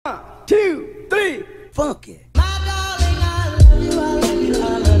get funky.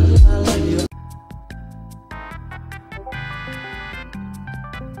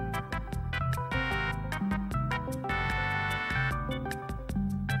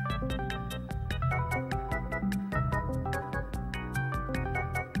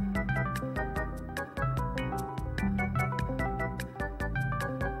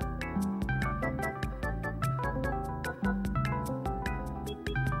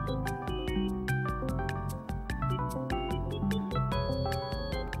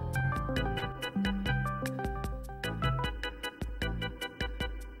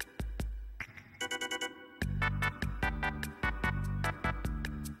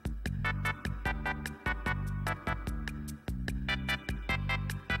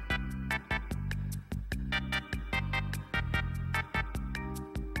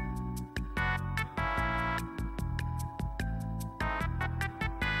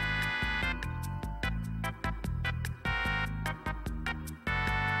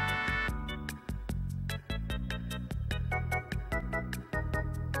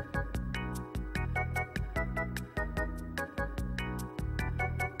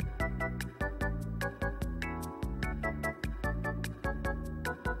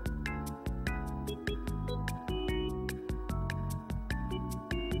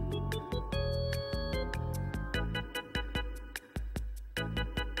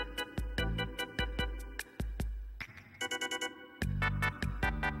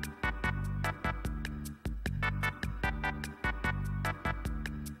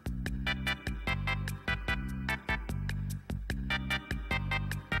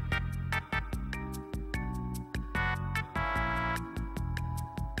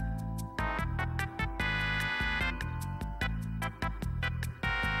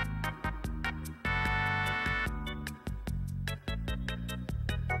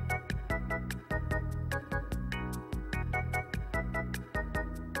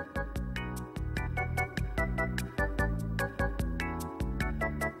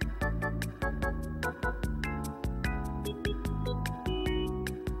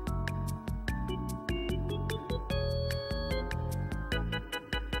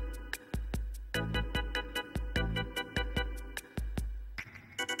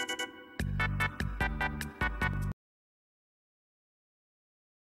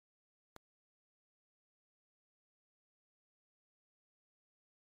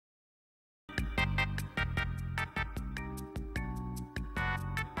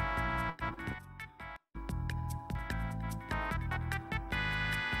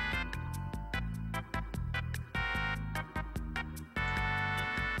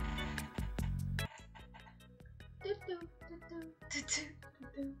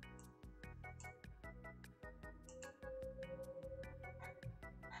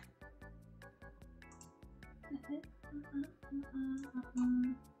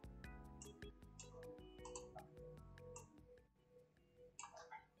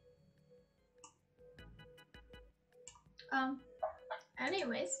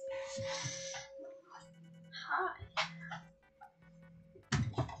 Anyways, hi.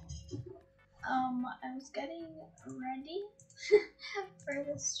 I was getting ready for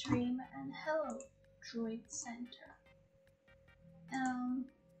the stream, and hello, Droid Center.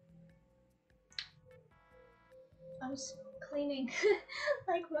 I was cleaning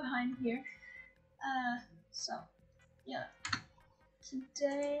like behind here. So yeah.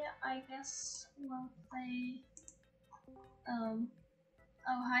 Today I guess we'll play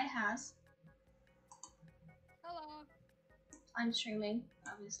oh, hi Has. Hello. I'm streaming,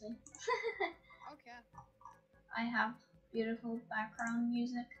 obviously. Okay. I have beautiful background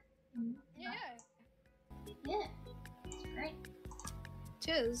music. Yeah. Yeah, it's great.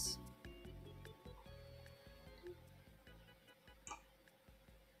 Tis.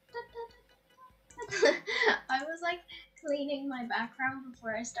 I was like cleaning my background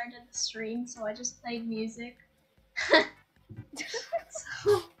before I started the stream, so I just played music.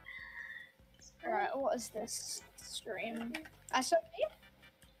 So, Alright, what is this stream? SOP?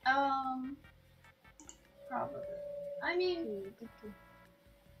 Probably. I mean,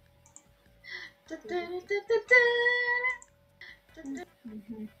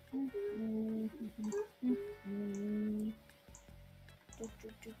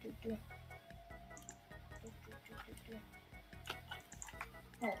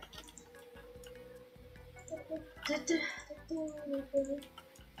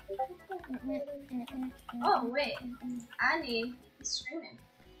 oh wait, Annie is streaming.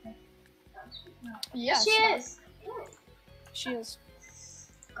 Yes, she is. She is.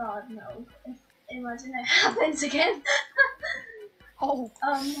 God no. Imagine it happens again. Oh.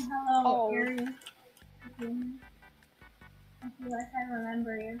 Hello, Oh. Ariel. I feel like I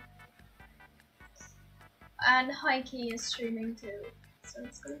remember you. And Heike is streaming too, so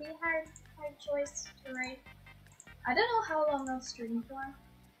it's gonna be a hard choice to rate. I don't know how long I'll stream for.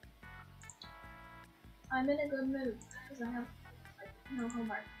 I'm in a good mood because I have like, no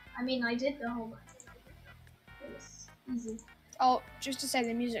homework. I mean, I did the homework. It was easy. Oh, just to say,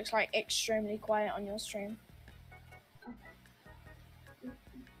 the music's like extremely quiet on your stream. Okay.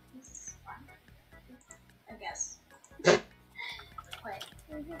 This is fun. I guess. Wait.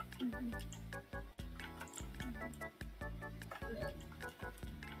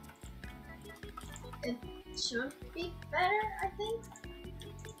 It should be better, I think.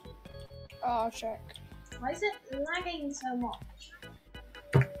 Oh, I'll check. Why is it lagging so much?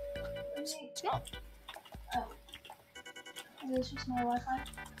 It's not. Oh. Is this just my Wi-Fi?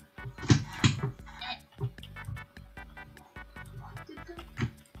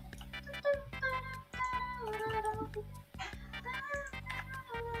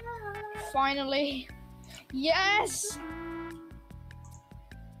 Finally. Yes!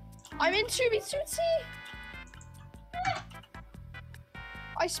 I'm in 2B2T!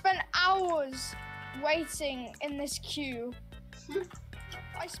 I spent hours waiting in this queue.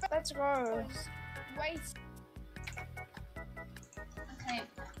 Let's go. Wait. Okay,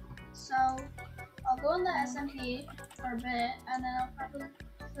 so I'll go on the SMP for a bit and then I'll probably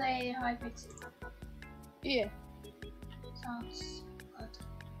play Hypixel. Yeah. Sounds good.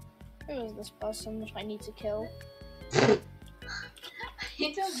 Who is this person which I need to kill? I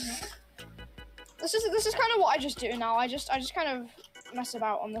don't know. This is kind of what I just do now. I just kind of mess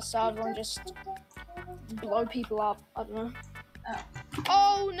about on the server and just blow people up. I don't know.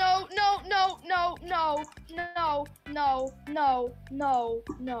 Oh no no no no no no no no no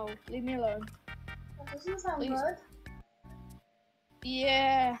no! Leave me alone. That doesn't sound Please. good.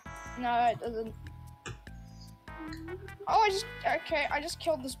 Yeah. No, it doesn't. Oh, I just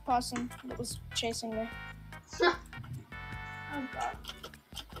killed this person that was chasing me. Oh god.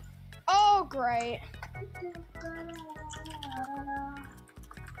 Oh great.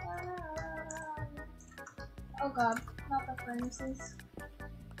 Oh god, not the furnaces.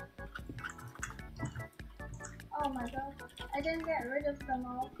 Oh my god, I didn't get rid of them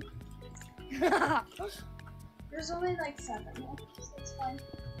all. There's only like 7 left, so it's fine.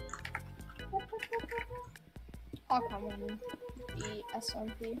 I'll come on the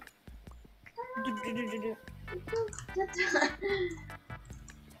SMP.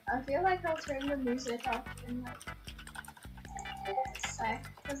 I feel like I'll turn the music off in like a sec,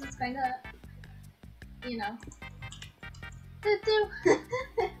 because it's kind of, you know,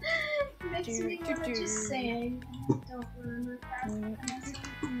 makes me want to just sing. Don't remember that.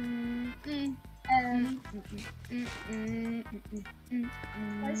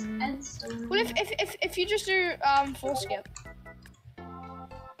 Where's Endstone? Well, if you just do full skip.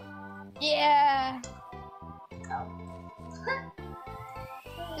 Yeah.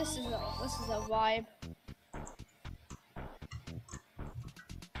 This is a vibe.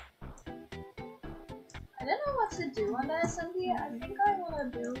 I don't know what to do on the SMP. I think I want to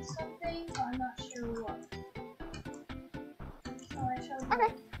build something, but I'm not sure what. So I shall do.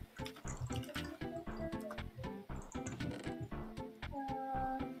 Okay.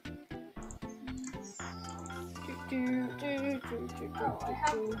 I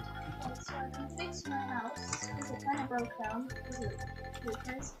have so I can fix my house because it kind of broke down because of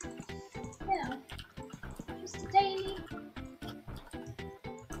creepers. You know, just a daily.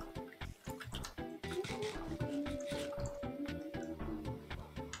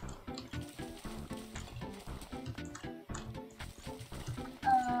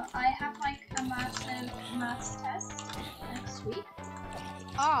 I have like a massive maths test next week.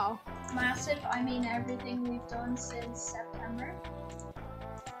 Oh. Massive, I mean everything we've done since September.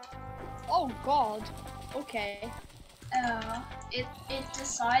 Oh God. Okay. It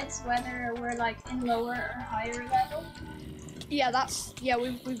decides whether we're like in lower or higher level. Yeah,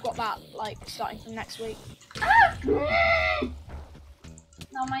 we've got that like starting from next week. Ah!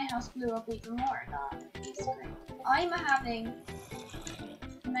 Now my house blew up even more. I'm having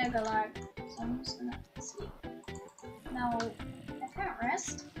mega lag, so I'm just gonna sleep. Now I can't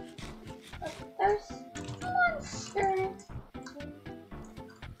rest. But there's a monster.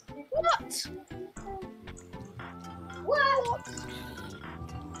 What? What?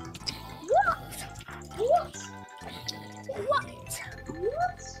 What? What?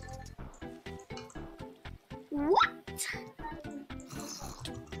 What? What?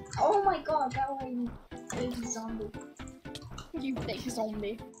 Oh my god, that way baby zombie. You big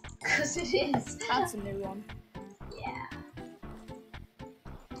zombie. Cause it is. That's a new one. Yeah.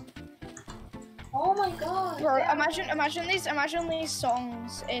 Oh my god. Bro, yeah. imagine these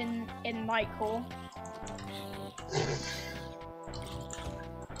songs in Nightcore.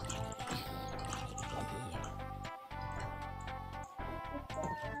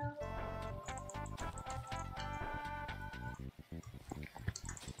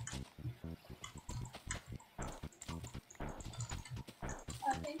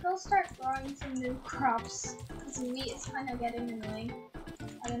 I think I'll start growing some new crops because wheat is kind of getting annoying.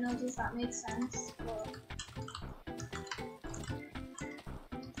 I don't know, does that make sense? Or...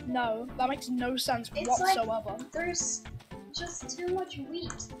 No, that makes no sense It's whatsoever. like there's just too much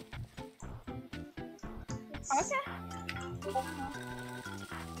wheat. It's... Okay.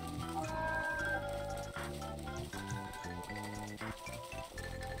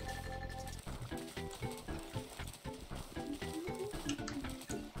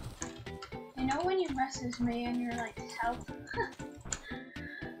 You know when you message me and you're like, help?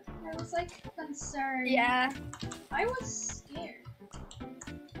 I was like concerned. Yeah. I was scared.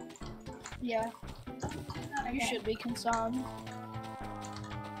 Yeah. You should be concerned.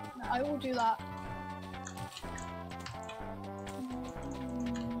 No. I will do that.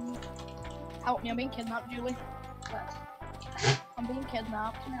 Help me, I'm being kidnapped, Julie. What? I'm being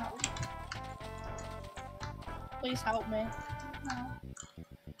kidnapped. No. Please help me. No.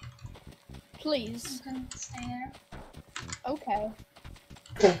 Please. You can stay there. Okay.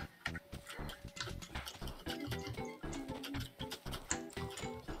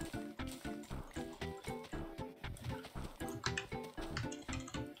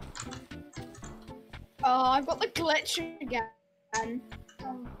 Oh, I've got the glitch again. Don't.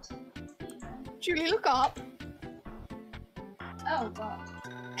 Julie, look up. Oh god.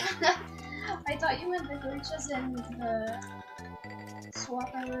 I thought you meant the glitches in the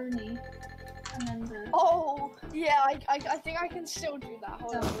swap-a-rooney. And then the... Oh, yeah, I think I can still do that.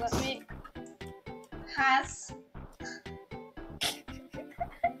 Hold on, Don't. let me... Has.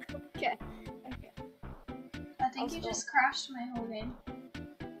 Okay. I think you just crashed my whole game.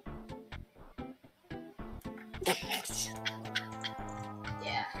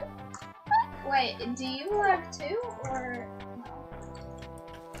 Yeah. Wait, do you lag too, or no?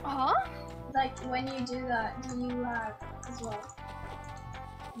 Uh-huh? Like, when you do that, do you lag as well?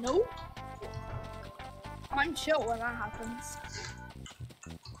 Nope. I'm chill when that happens.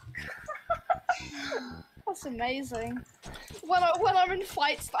 That's amazing. When I'm in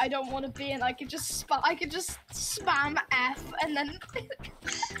fights that I don't want to be in, I could just spam F and then.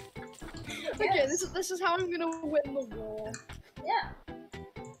 Okay, Yes. this is how I'm gonna win the war. Yeah.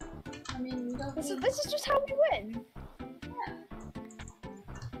 I mean, you don't This need... is just how we win. Yeah.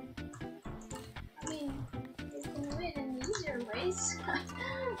 I mean, you can win in easier ways.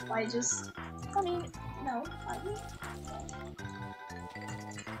 By just... I mean, No, fighting.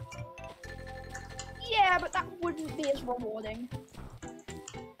 yeah, but that wouldn't be as rewarding.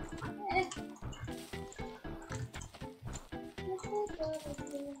 Eh.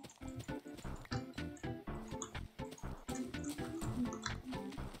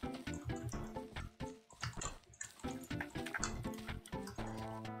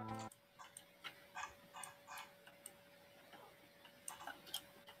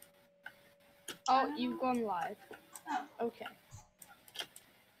 Oh, you've gone live. Oh. Okay.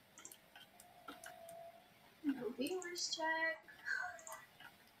 No viewers check.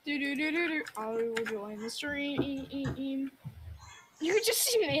 Do. I will join the stream. You could just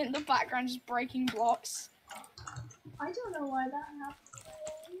see me in the background just breaking blocks. I don't know why that happened.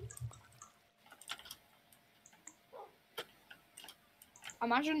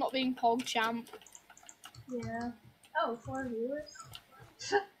 Imagine not being PogChamp. Yeah. Oh, 4 viewers.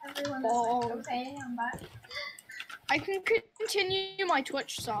 Everyone's Oh. like, okay, I'm back. I can continue my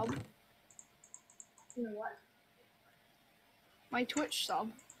Twitch sub. You know what? My Twitch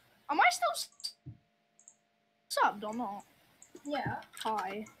sub. Am I still subbed or not? Yeah.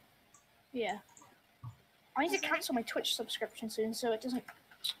 Hi. Yeah. I need to cancel my Twitch subscription soon so it doesn't...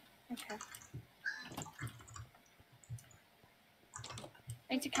 Okay.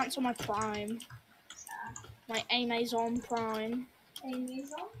 I need to cancel my Prime. Sad. My Amazon Prime.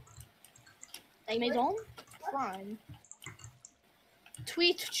 Amazon? Amazon Prime.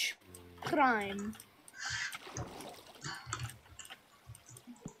 Twitch Prime.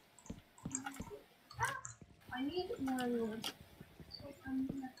 I need more viewers. So I'm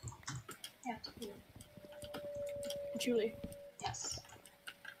gonna have to do it. Julie. Yes.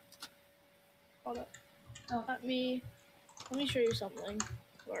 Hold up. Don't, Let me show you something.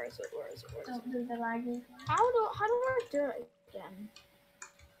 Where is it? don't do the laggy. How do I do it again?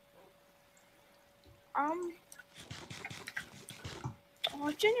 Oh,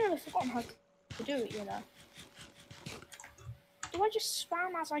 I've genuinely forgotten how to to do, you know. Do I just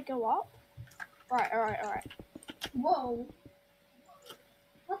spam as I go up? Right, alright. Whoa.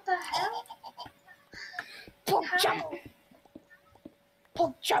 What the hell? Pop How? jump!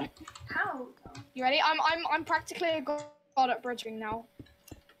 Pop jump! How though? You ready? I'm practically a god at bridging now.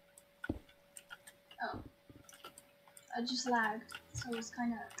 Oh. I just lagged, so it's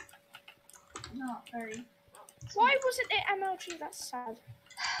kind of not very... Why wasn't it MLG? That's sad.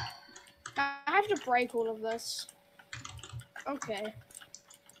 I have to break all of this. Okay.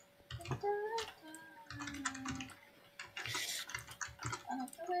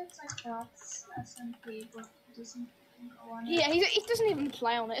 The way it's like Brock's SMP, but it doesn't go on it. Yeah, he doesn't even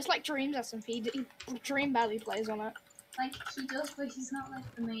play on it. It's like Dream's SMP. Dream barely plays on it. Like, he does, but he's not like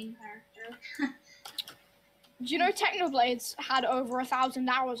the main character. Do you know Technoblades had over 1,000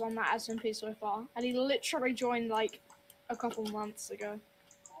 hours on that SMP so far? And he literally joined like a couple months ago.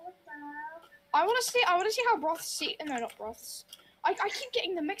 What the hell? I wanna see how Broth's no, not Broth's. I keep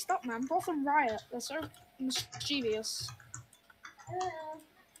getting them mixed up, man. Broth and Riot. They're so mischievous.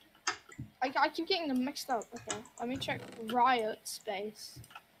 I keep getting them mixed up. Okay, let me check Riot's base.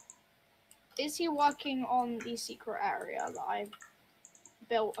 Is he working on the secret area that I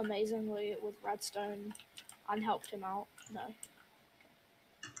built amazingly with redstone and helped him out? No.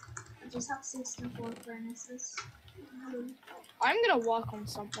 I just have 64 furnaces. I'm gonna work on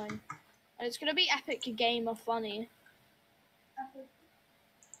something. And it's gonna be epic gamer funny.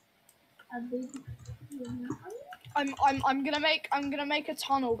 I'm gonna make a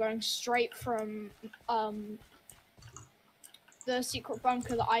tunnel going straight from the secret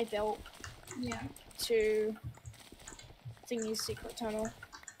bunker that I built to Thingy's secret tunnel.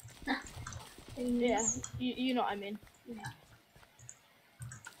 Yeah, you know what I mean. Yeah.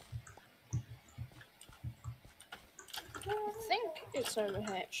 I think it's over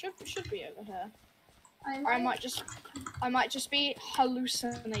here. It should be over here. I might just be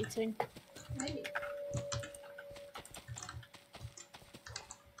hallucinating. Maybe.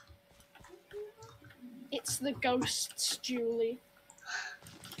 It's the ghosts, Julie.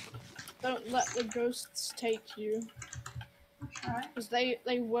 Don't let the ghosts take you. Alright. Because they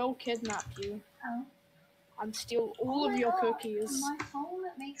will kidnap you. Oh. And steal all of your cookies. My phone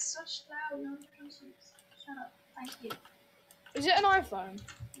makes such loud notifications. Shut up. Thank you. Is it an iPhone?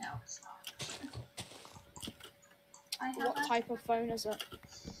 No, it's not. What type of phone is it?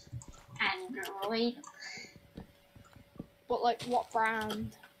 Android. What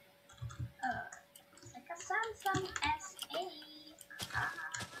brand? Like a Samsung S8.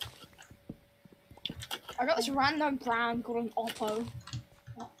 I got this random brand called an Oppo.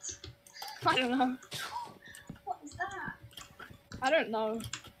 What? I don't know. What is that? I don't know.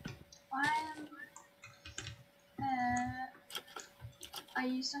 I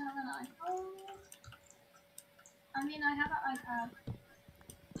used to have an iPhone. I mean, I have an iPad.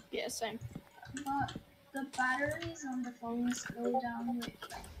 Yeah, same. But the batteries on the phones go down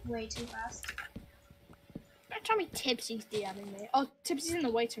way too fast. Don't tell me Tipsy's DMing me. Oh, Tipsy's in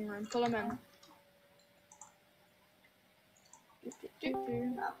the waiting room. Pull him in.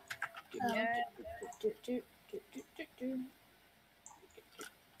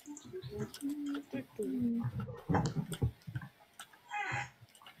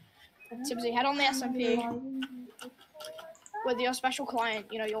 Tipsy, head on the SMP with your special client.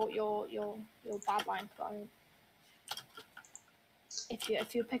 You know your bad line client.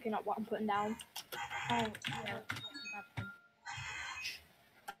 If you're picking up what I'm putting down. Oh, yeah.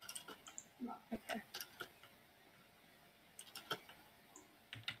 Okay.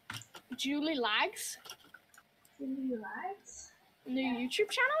 Julie Lags. Julie Lags? New YouTube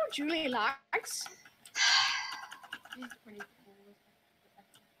channel? Julie Lags. She's pretty cool.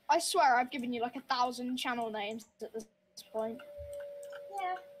 I swear I've given you like 1,000 channel names at this point.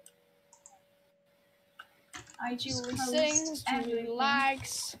 Yeah. I just Julie closed Sings, Julie everything.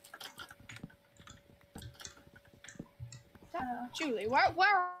 Lags. Julie, where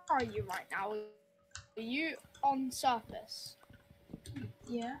are you right now? Are you on surface?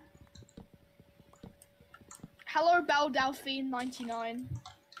 Yeah. Hello, Belle Delphine 99.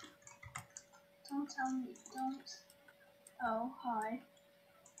 Don't tell me. Don't. Oh, hi.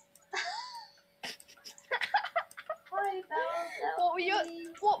 Hi, Belle.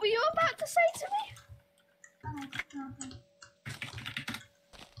 What were you about to say to me? Oh, nothing.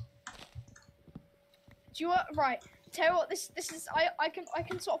 Do you right? Tell you what, this is I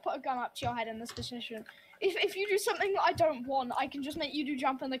can sort of put a gun up to your head in this position. If you do something that I don't want, I can just make you do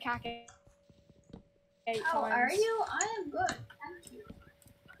jump in the cack 8 How times. are you? I am good. Thank you.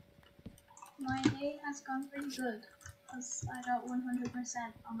 My day has gone pretty good because I got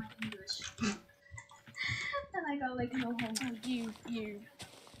 100% on my English. I got like no homework. You.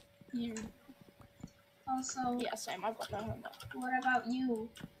 Also, Yeah, same. I've got no homework. what about you,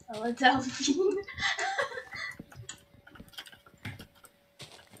 Philadelphia?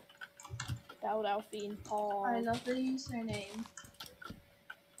 Beldelphine Paul. I love the username.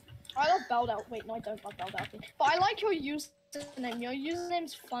 I love Beldel. Wait, no, I don't love Beldelphine. But I like your username. Your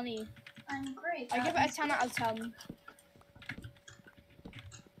username's funny. I'm great. I give it a 10 out of 10.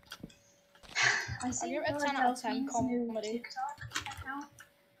 I see give it a 10 out of 10 Philadelphia's new comedy. TikTok account.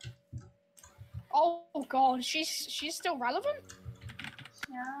 Oh god, she's still relevant?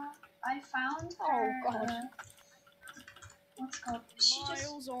 Yeah, I found Oh, her. God. What's it called? She just.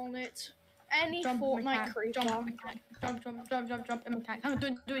 Miles on it. Any Jump, Fortnite mechanic, creeper. jump, mechanic. Come on,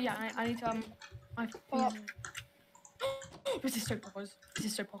 do it, yeah. I need to, Pull up. This is so poggers. This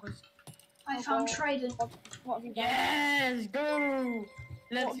is so poggers. I found Trident. What have you done? Yes, go!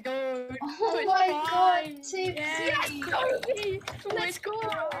 Let's go! Oh my god, Tipsy! Yes, Toby! Let's go!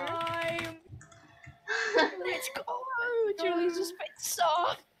 Time. Let's go! Julie's just been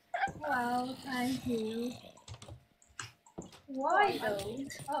soft. Wow, thank you. Why though?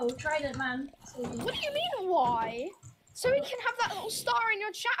 Oh, Trident man. What do you mean, why? So we can have that little star in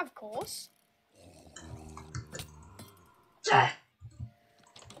your chat, of course.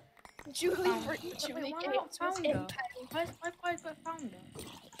 Julie gave it to us in pen. Where's my founder?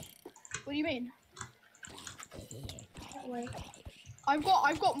 What do you mean? Wait. I've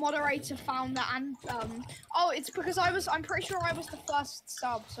got moderator, founder, and oh, it's because I'm pretty sure I was the first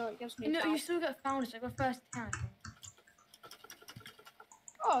sub, so it gives me. No, you still got founder, so I got first 10.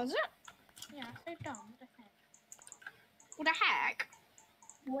 Oh, is it? Yeah, so dumb. What the heck? What the heck?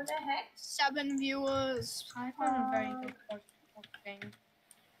 What the heck? 7 viewers. I found a very good thing.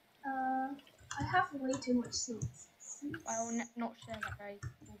 I have way too much seeds. I will not share that very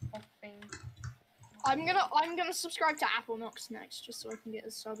cool thing. I'm gonna subscribe to Apple Knox next, just so I can get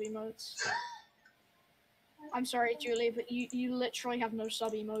his sub emotes. I'm sorry, Julie, but you literally have no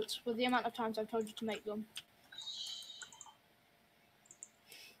sub emotes with the amount of times I've told you to make them.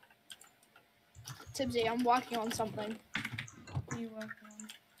 Tibsy, I'm working on something. What are you working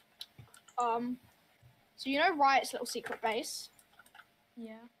on? So you know Riot's little secret base?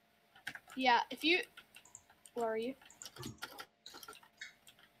 Yeah. Yeah, if you... Where are you?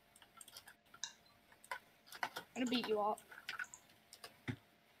 I'm gonna beat you up.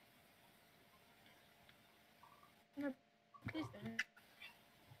 No, please don't.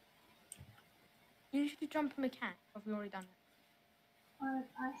 You should jump a mechanic. Have we already done it? But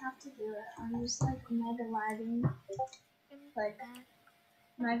I have to do it. I'm just like mega lagging.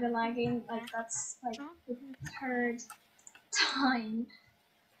 Mega lagging. Like that's like the third time.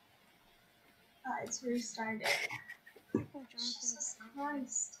 It's restarted. Jesus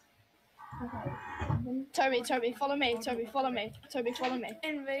Christ. Okay. Toby, follow me. Toby, follow me. Toby, follow me.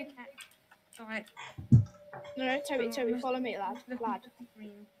 Alright. No, Toby, follow me, lad.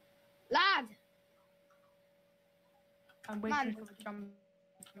 Lad! I'm waiting for the jump.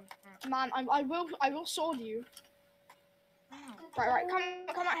 Man, I will sword you. Ow. Right,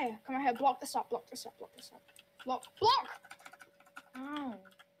 come out here. Block this up. Block. Ow.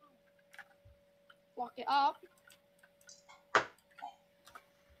 Block it up.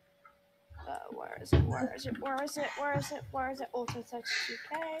 Where is it? Auto text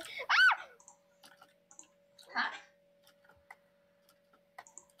 2K. Huh?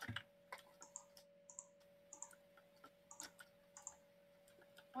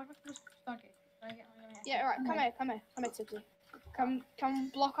 Why have I just stuck it? Yeah, alright, come here, Tipsy. Come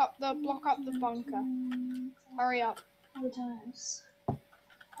block up the bunker. Hurry up. 4 times.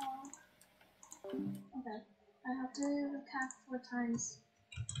 Okay. I have to do the cat 4 times.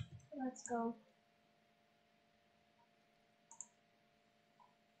 Let's go.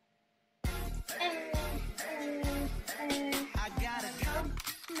 I gotta go.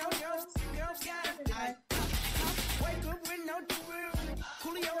 No girls gotta die. Wake up with no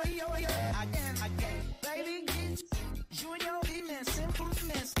Julio, I can't. Baby, get you and your business, simple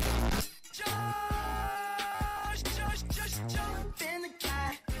mess. Just jump in the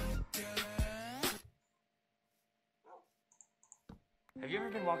car. Have you ever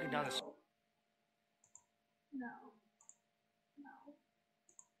been walking down the No.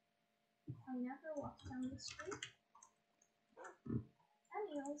 I never walked down the street.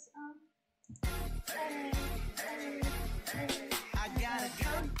 Anyways, I gotta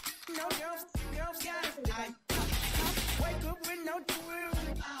go. No girls gotta die. Wake up with no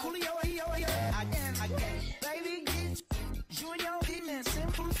Julio, I can't. Baby, get you and your business,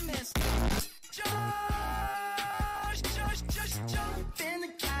 simple mess. Just jump in the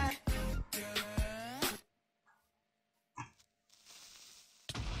car.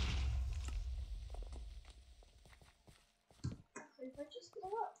 But just blow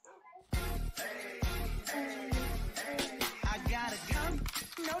up, okay? I got a gun.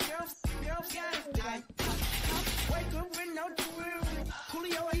 No girls got it. I wake up with no thrill.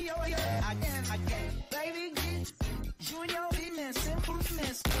 Julio, I get baby, get you and your business, simple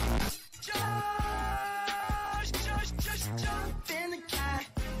mess. Just jump in the car.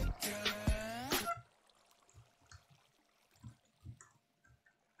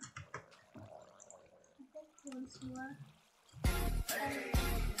 Once more. I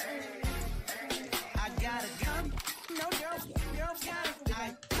got a gun. No girls got it. I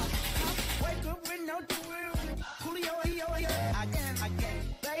wake up with no thrill. Julio, I get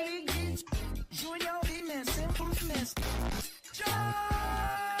baby, get you and your business, simple mess. Just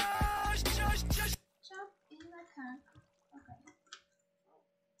Jump in the car. Okay.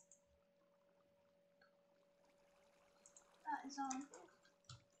 That is all.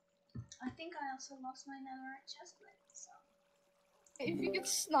 I think I also lost my netherite chestplate, so. If you could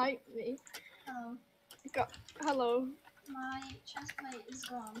snipe me. Hello. Hello. My chestplate is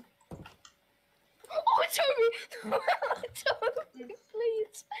gone. Oh, Toby! Toby,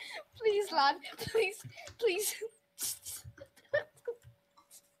 please. Please, lad. Please.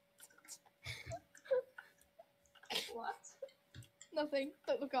 What? Nothing.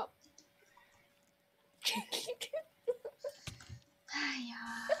 Don't look up.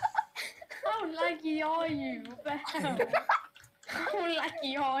 How laggy are you? What the hell? How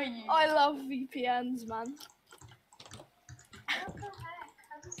laggy are you? I love VPNs, man. What the heck?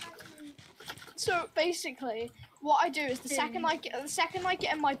 How does that mean? So basically, what I do is the second I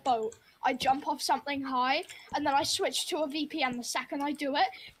get in my boat, I jump off something high, and then I switch to a VPN the second I do it,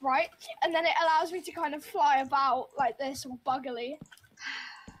 right? And then it allows me to kind of fly about like this, all buggily.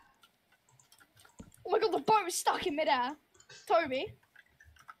 Oh my god, the boat is stuck in midair. Toby,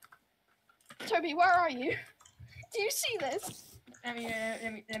 where are you? Do you see this? Let me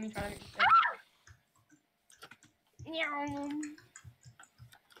try. Meow.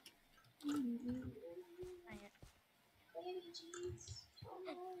 Baby jeans.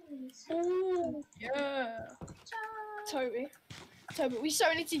 Oh, yeah. Toby, we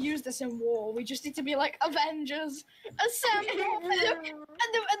so need to use this in war. We just need to be like Avengers, assemble,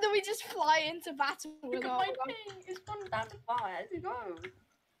 and then we just fly into battle with Look at our. my thing. It's 1,005. Let's go.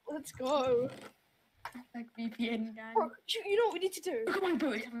 Let's go. Like VPN gang. Bro, you know what we need to do? Look at my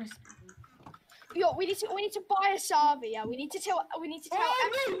boat. Yo, we need to buy a server. Yeah, we need to tell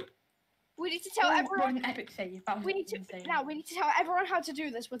everyone. An epic save. That was We need to insane. we need to tell everyone how to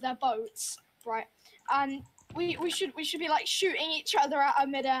do this with their boats, right? And we should be like shooting each other out of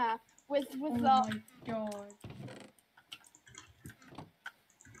midair with Oh the my god.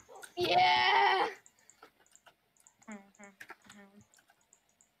 yeah.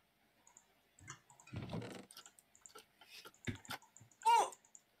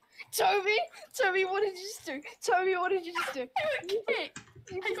 Toby, what did you just do? Toby, what did you just do?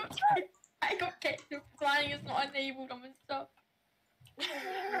 I got kicked. The flying is not enabled on my stuff.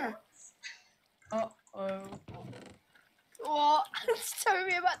 Uh-oh. What? Is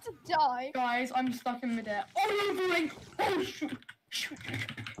Toby about to die? Guys, I'm stuck in midair. Oh, I'm falling! Oh, shoot!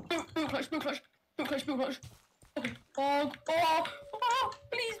 Boot clutch. Okay. Oh,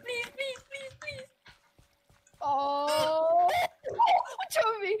 please. Oh,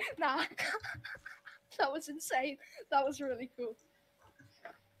 Toby! Nah. That was insane. That was really cool.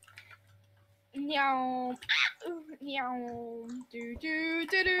 Meow. Meow. Do. You're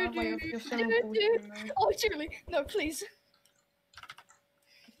so unfortunate, man. Oh, Julie, no, please. It's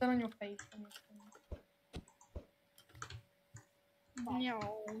still on your face. Meow.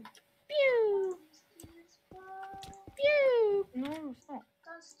 Pew. Pew. No, stop.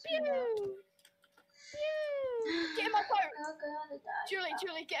 Pew. Pew. Get in my boat. Julie,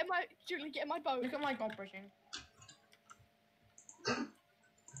 get in my boat. Look at my god brushing.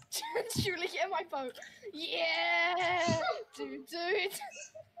 Julie, get in my boat. Yeah. Dude.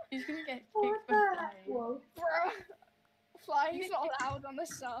 He's gonna get kicked What for the? flying. Whoa. Bro. Flying's not allowed on this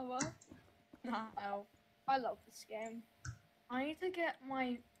server. Nah, hell. I love this game. I need to get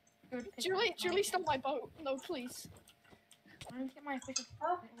my good Julie, stop my boat. No, please. I need to get my official.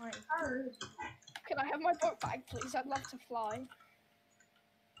 Oh. Right. Can I have my boat back, please? I'd love to fly.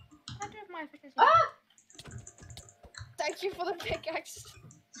 I do have my official. Ah! Thank you for the pickaxe.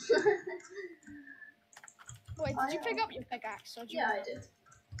 Wait, did you pick up your pickaxe? Or did you... Yeah, I did.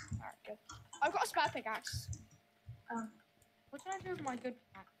 Alright, good. I've got a spare pickaxe. What did I do with my good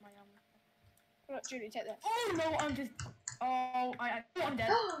pack? Look, Julie, take that. Oh no, I'm just. Oh, I'm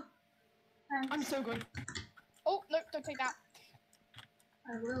dead. I'm so good. Oh, no, don't take that.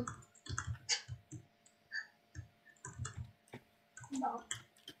 I will. No.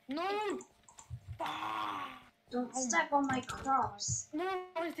 No! Ah! Don't Oh step on my crops. No,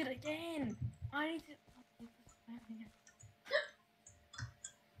 I did it again. I need to.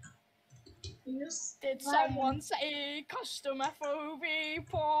 You just Did run. someone say custom FOV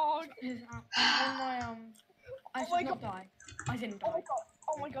pog? I'm on my I Oh should my not God. die. I didn't Oh my die. god,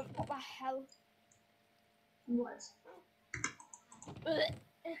 oh my god, what the hell? What? Ugh.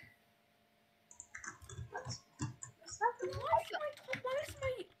 What's happening? Why is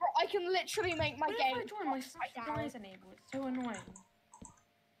my Bro, I can literally make my What game if I join my upside down. guys enabled? It's so annoying.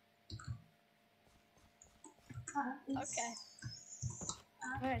 It's Okay.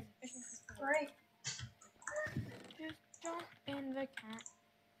 Where is it? great. Just jump in the cat.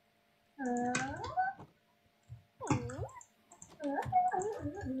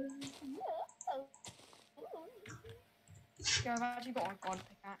 Yeah, I've actually got a god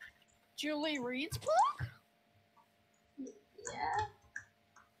pickaxe. Julie reads pog? Yeah.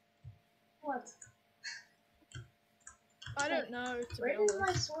 What? I don't know, to be Where did my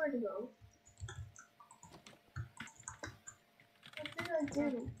honest. sword go? What did I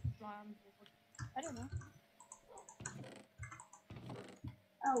do? I don't know.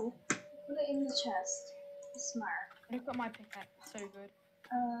 Oh, put it in the chest. Smart. Look at my pickaxe, it's so good.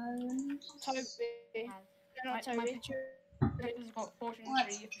 Toby. It No, not has- my Toby. pickaxe has got fortune What?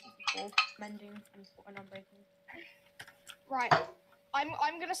 3, efficiency 4, mending, and unbreaking. Right.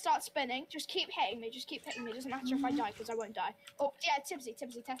 I'm gonna start spinning. Just keep hitting me. Just keep hitting me. Doesn't matter if I die, because I won't die. Oh yeah, Tibsy,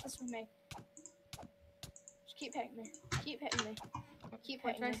 test this with me. Just keep hitting me. Keep hitting me. Keep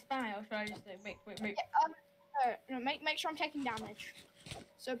Wait, hitting should I me. spam it or should I just wait? Yeah, no, make sure I'm taking damage.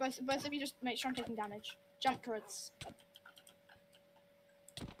 So both of you just make sure I'm taking damage. Jump towards.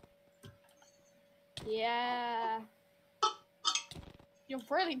 Yeah. You're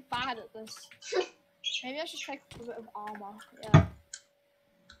really bad at this. Maybe I should take a bit of armor. Yeah.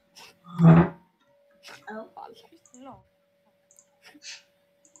 Oh. It's long.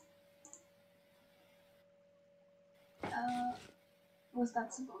 Was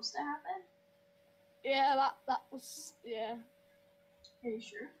that supposed to happen? Yeah, that was yeah. Are you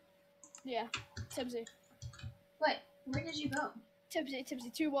sure? Yeah. Tibsy. Wait, where did you go?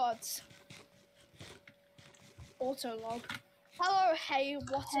 Tibsy, 2 words. Autolog. Hello, hey,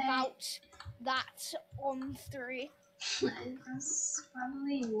 what Hey. about that on 3? That's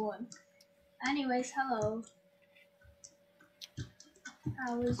probably 1. Anyways, hello.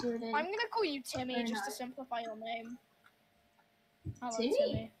 How was your day? I'm gonna call you Timmy Or just to not. simplify your name. Hello, Timmy?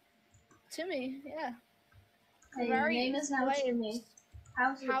 Timmy. Timmy, yeah. Hey, your Very name is now flames. Timmy.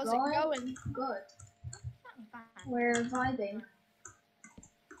 How's it How's going? it going? Good. Not bad. We're vibing.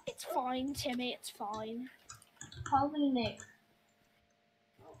 It's fine, Timmy, it's fine. Call me Nick.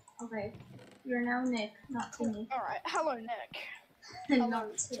 Okay. You're now Nick, not Timmy. Alright, hello, Nick. Hello,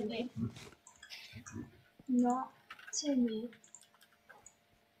 Not Timmy. Not Timmy.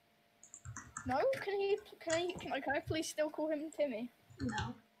 No? Can I please still call him Timmy?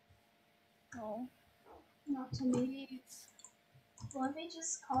 No. Oh, Not Timmy. please. Let me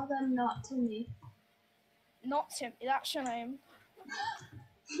just call them not Timmy. Not Timmy, that's your name.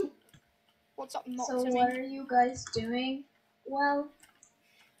 What's up, not So Timmy? what are you guys doing? Well,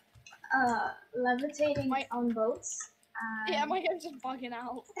 levitating on boats. And, Yeah, my game's just bugging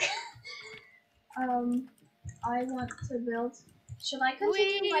out. I want to build. Should I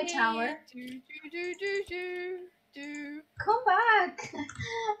continue my tower? Do. Come back!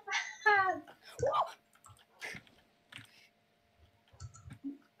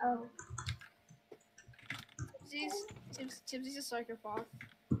 Oh, Tibsy's a psychopath.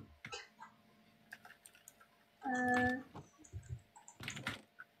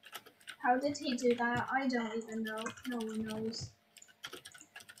 how did he do that? I don't even know. No one knows.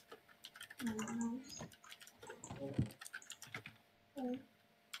 No one knows. Oh.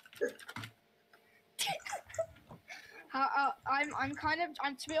 I'm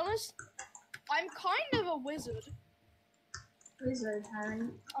to be honest, I'm kind of a wizard. Wizard Harry.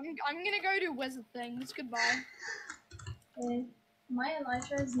 I'm gonna go do wizard things. Goodbye. Okay. My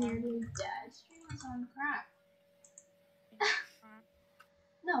Elytra is nearly dead. Stream is on crack.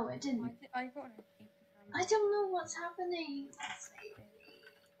 No, it didn't. I got an I don't know what's happening.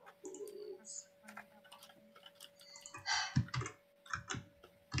 Please.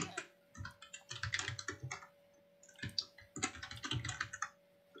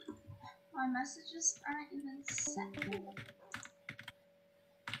 My messages aren't even sent.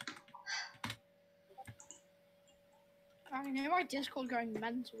 I know my Discord going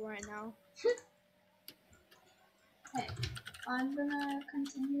mental right now. Okay, I'm gonna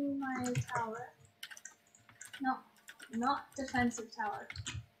continue my tower. No, Not defensive tower.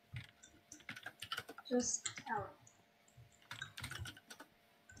 Just tower.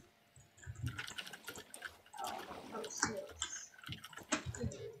 Oh, snakes.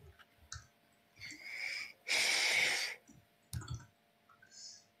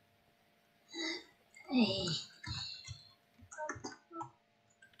 Hey.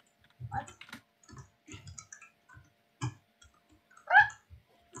 What?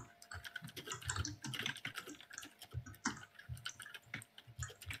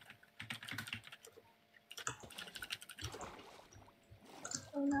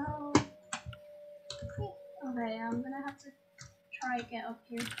 Oh no. Okay, I'm gonna have to try to get up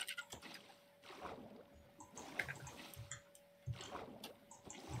here.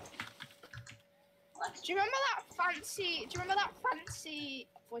 What? Do you remember that fancy? Do you remember that fancy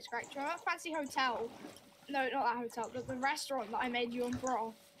voice crack? Do you remember that fancy hotel? No, not that hotel. The restaurant that I made you on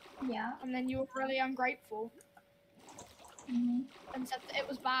broth. Yeah. And then you were really ungrateful and said that it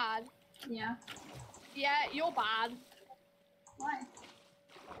was bad. Yeah. Yeah, you're bad. Why?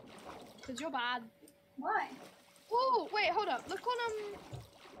 Because you're bad. Why? Oh, wait, hold up. Look on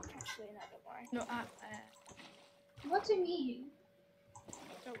Actually, no, don't worry. No, What do you mean?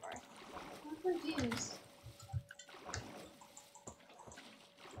 Don't worry. I'm confused.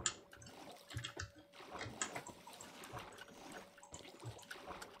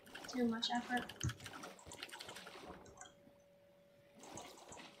 Too much effort.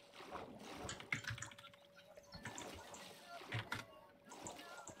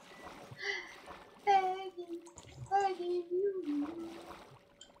 Begging you.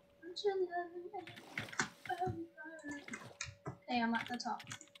 Okay, I'm at the top.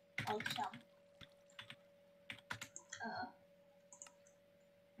 I'll jump.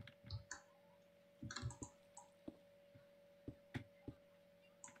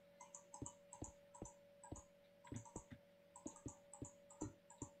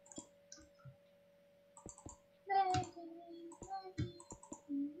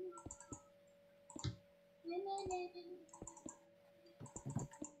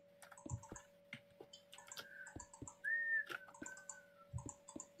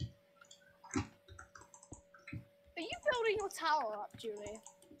 Are you building your tower up, Julie?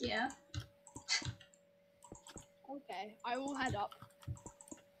 Yeah. Okay, I will head up.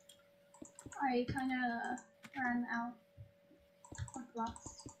 I kinda ran out of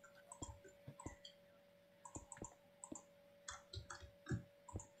blocks.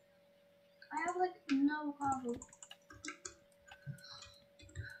 I have like no cobble.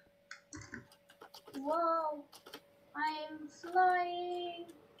 Whoa! I'm flying!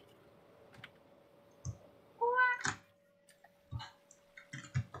 What?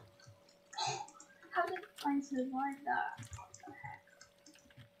 How did I survive that? What the heck?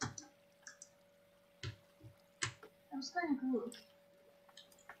 That was kinda cool.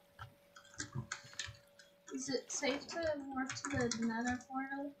 Is it safe to warp to the nether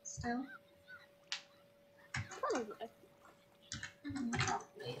portal still? Probably.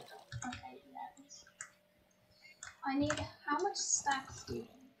 Probably. Okay, yes. I need. How much stacks do you need?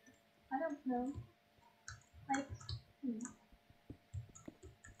 I don't know. Like,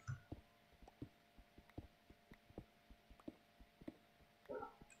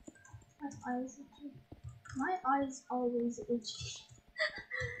 My eyes itchy. My eyes always itchy.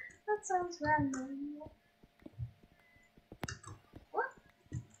 That sounds random. What?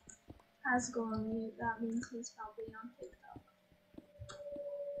 Has gone on mute. That means he's probably on TikTok.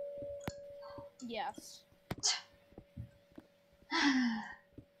 Yes.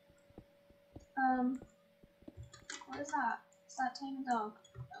 What is that? Is that tame dog?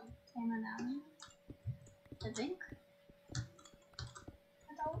 Oh, tame an animal? I think.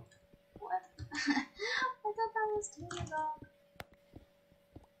 I don't. What? I thought that was tame a dog.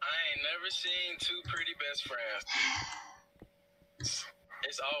 I ain't never seen two pretty best friends.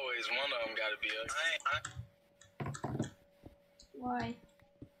 It's always one of them gotta be us. Why?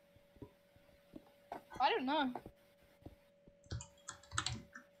 I don't know.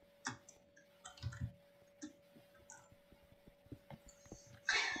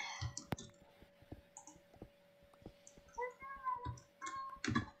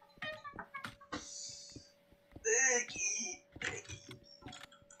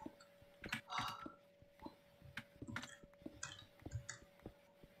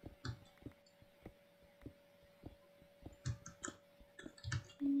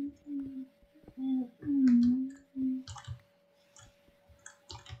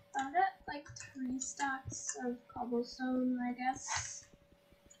 I've got like 3 stacks of cobblestone, I guess.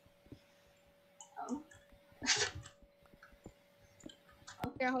 Oh.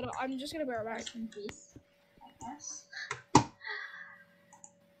 Yeah, hold on. I'm just gonna be right back. Rest in peace, I guess.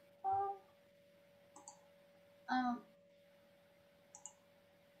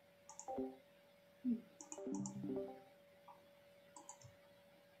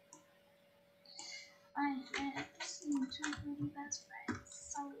 I have seen two pretty best friends,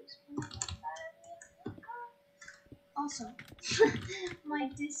 so it's really bad. Also, my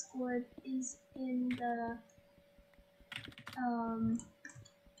Discord is in the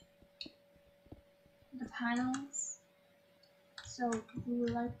panels. So if you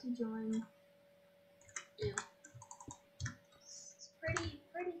would like to join, do. It's pretty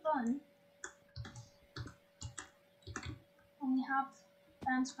fun. And we have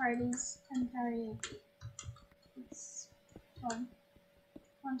dance parties and karaoke. It's fun.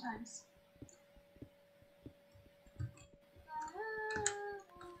 Fun times.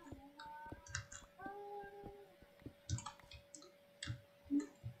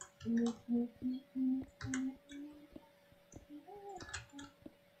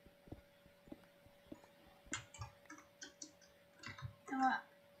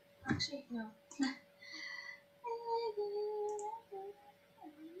 Actually, no.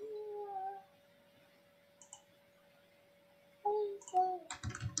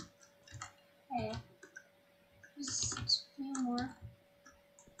 Hey, just a few more,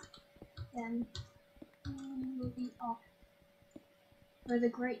 then we will be off for the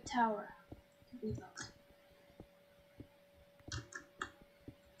Great Tower to be built.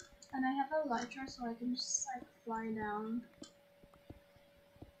 And I have a elytra, so I can just like fly down,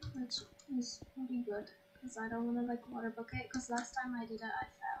 which is pretty good because I don't want to like water bucket. Because last time I did it, I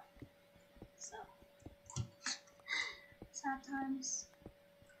fell. So sad times.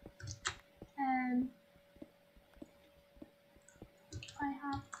 And I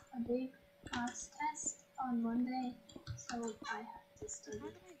have a big maths test on Monday, so I have to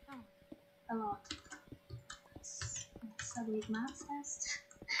study a lot. It's a big maths test.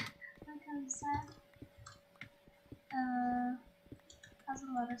 I'm kind of sad. Has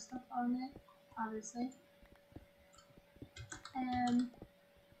a lot of stuff on it, obviously.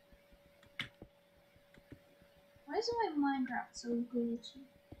 Why is my Minecraft so glitchy?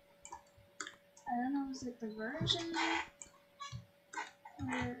 I don't know, is it the version?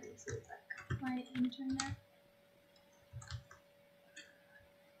 Or is it like my internet?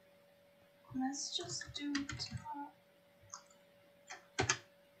 Let's just do top.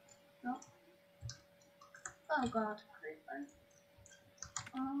 No. Oh god, creeper.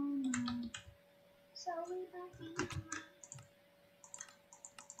 Oh no. Sorry about me.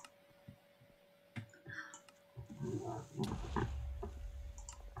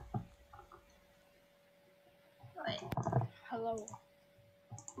 Wait. Hello.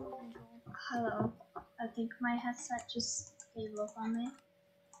 Hello. I think my headset just gave up on me.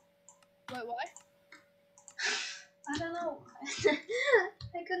 Wait, what? I don't know.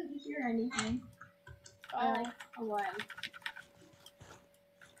 I couldn't hear anything for like a while.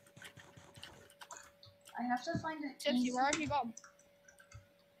 I have to find it. Tipsy, where have you gone?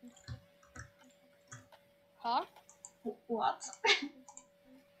 Huh? What?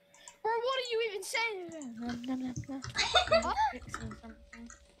 Bro, what are you even saying? Huh? Fixing something.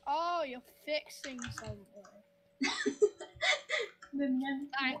 Oh, you're fixing something.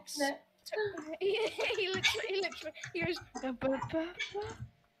 Thanks. he goes, excuse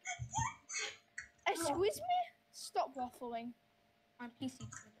me? Stop waffling. My PC's a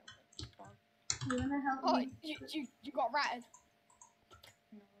You wanna help Oh, me? you got ratted.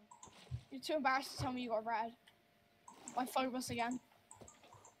 No. You're too embarrassed to tell me you got ratted. By Phobos again.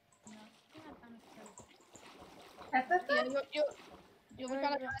 No. Peppa? Yeah, you're the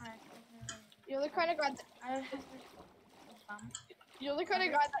kind of guy. You're the kind of guy. You're the kind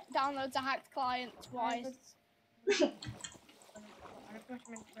of guy that downloads a hacked client twice.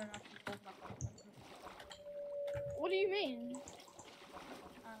 What do you mean?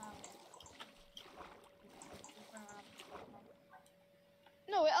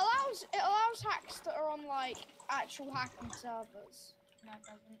 No, it allows hacks that are on like actual hacking servers. No, it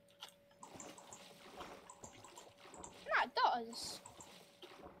doesn't. No, it does.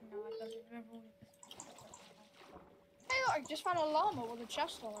 No, it doesn't. Hey, look, I just found a llama with a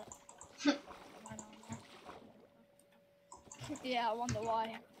chest on it. Yeah, I wonder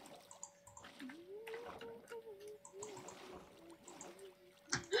why.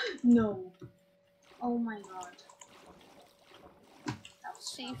 No. Oh my god.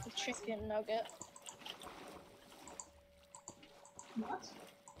 C for chicken nugget. What?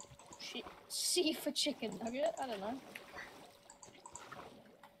 C for chicken nugget? I don't know.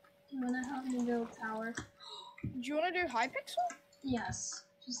 You wanna help me build a tower? Do you want to do Hypixel? Yes.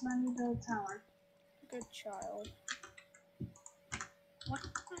 Just let me build a tower. Good child. What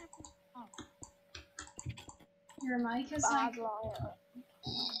happened? Oh. Your mic is Bad like... liar.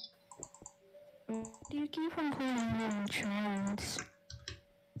 Do you keep on calling them childs?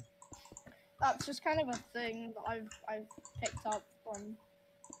 That's just kind of a thing that I've picked up from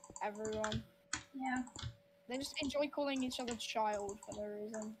everyone. Yeah. They just enjoy calling each other child for no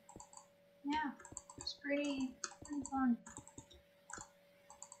reason. Yeah. It's pretty fun.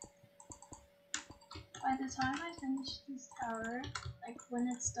 By the time I finish this tower, like when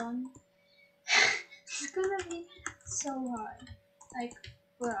it's done, it's gonna be so hard. Like,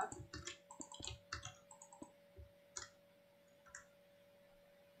 bruh.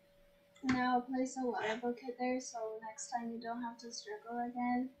 Now place a water bucket there so next time you don't have to struggle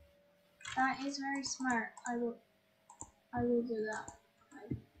again. That is very smart. I will do that.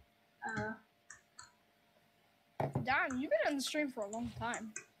 Like, Damn, you've been on the stream for a long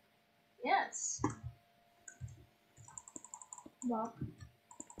time. yes. Well,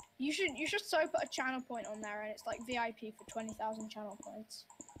 You should so put a channel point on there, and it's like VIP for 20,000 channel points.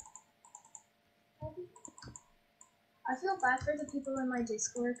 I feel bad for the people in my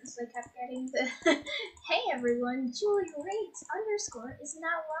Discord because they kept getting the hey everyone, juliereads _ is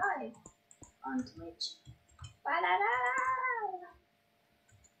now live on Twitch. Ba-da-da-da!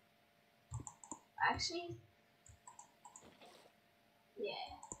 Actually, yeah.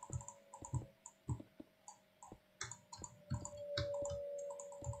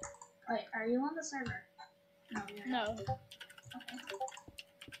 Wait, are you on the server? No, you're not. No. Okay.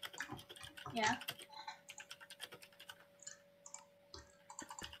 Yeah.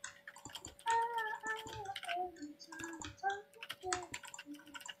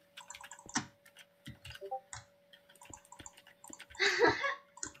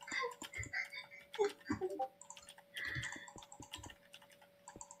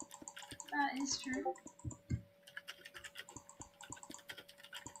 That is true.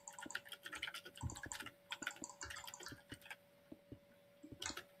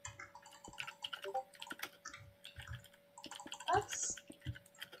 That's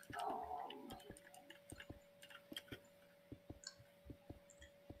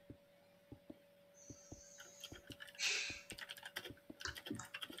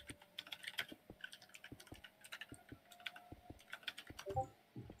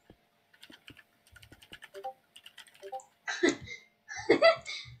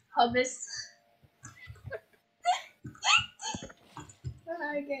hobbies.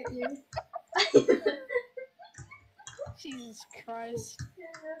 I get you. Jesus Christ.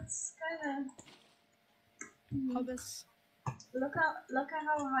 Yeah, that's kind of. Hobbies. Look at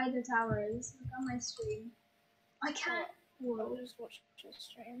how high the tower is. Look at my stream. I can't. I'll Whoa. just watch your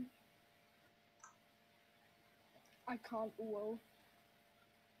stream. I can't. Whoa.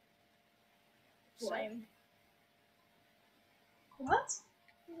 What? Same. What?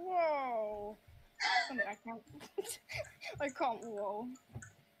 Whoa. I mean, I can't. I can't. Whoa.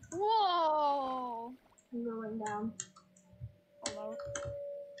 Whoa. I'm going down. Hello.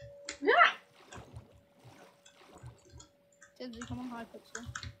 Ah! Did you come on Hypixel?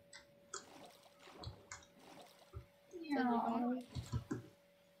 Yeah.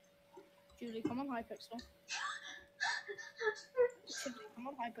 Julie, come on Hypixel. Julie, come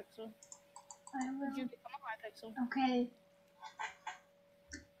on Hypixel. I will. Julie, come on Hypixel. Okay.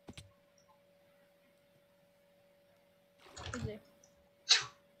 Tiddly.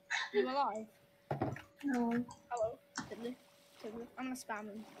 You alive? No. Hello? Tiddly. Tiddly. I'm gonna spam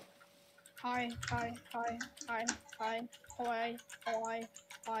him. Hi, hi, hi, hi, hi, hi, hi, hi,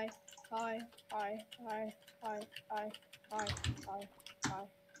 hi, hi, hi, hi, hi, hi, hi, hi,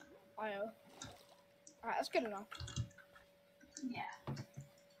 hi-oh. Alright, that's good enough. Yeah.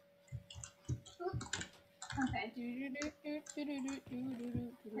 Okay.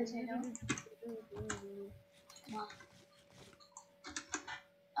 Well.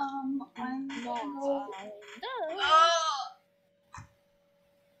 I'm gonna go.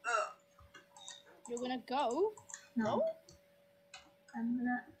 You're gonna go? No. I'm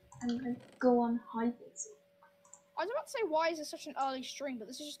gonna go on Hypixel. I was about to say, why is it such an early stream, but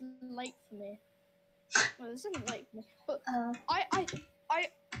this is just late for me. Well, this isn't late for me, but I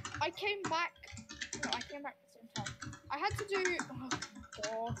came back. No, I came back at the same time. I had to do. Oh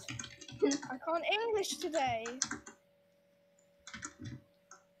God, I can't English today.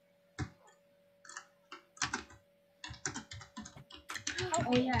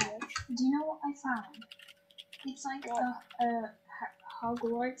 Oh yeah. Do you know what I found? It's like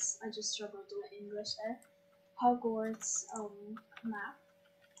Hogwarts. I just struggled with English there. Hogwarts map.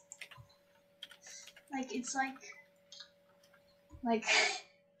 Like it's like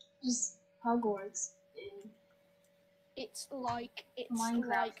just Hogwarts in It's like Minecraft.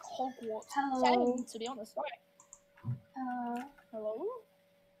 like Hogwarts. Hello. Same, to be honest. Right. Uh Hello.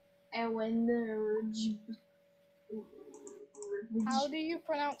 How do you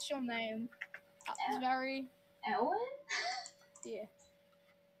pronounce your name? That's very... Elwin? Yeah.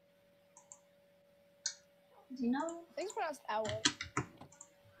 Do you know? I think it's pronounced Elwin.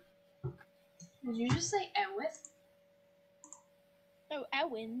 Did you just say Elwith? No,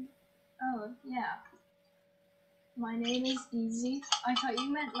 Elwin. Oh, yeah. My name is Easy. I thought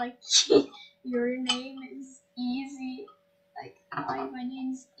you meant like your name is Easy. Like, hi, my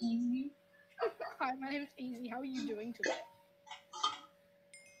name's Easy. Hi, my name's Easy. How are you doing today?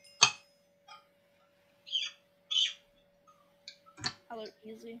 Hello,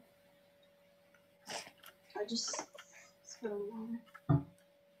 Easy. I just spilled water.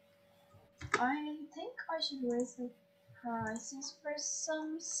 I think I should raise the prices for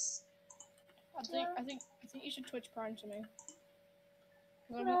some I think you should Twitch Prime to me.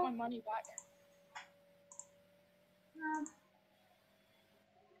 Because I No. want my money back. Hello.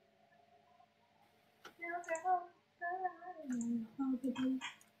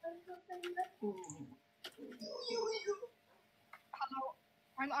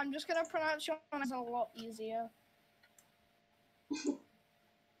 I'm just gonna pronounce your name as a lot easier.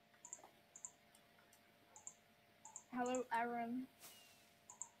 Hello, Aaron.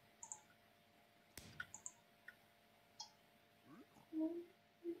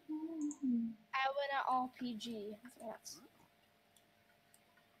 Aaron at RPG. So that's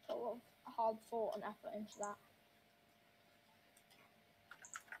sort of hard thought and effort into that.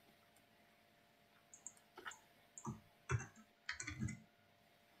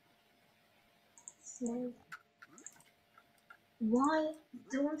 So, why?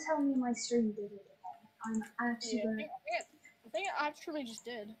 Don't tell me my stream did it again. I'm actually Yeah, gonna. I think it actually just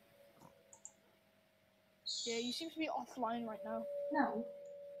did. Yeah, you seem to be offline right now. No,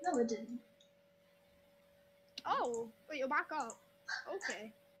 it didn't. Oh, wait, you're back up.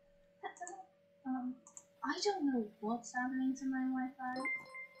 Okay. I don't know what's happening to my Wi-Fi.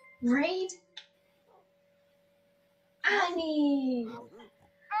 Raid? Annie!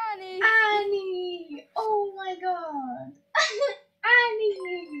 Annie! Annie! Oh my god!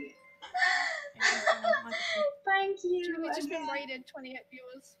 Annie! Thank you Julie's just been again. rated 28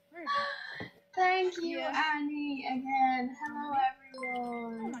 viewers. Very Thank you, Yeah. Annie, again. Hello, Oh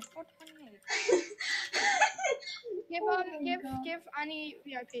everyone. my god, 28. Give, Oh my God. give Annie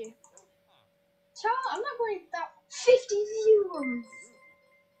VIP. Child, I'm not going that 50 viewers.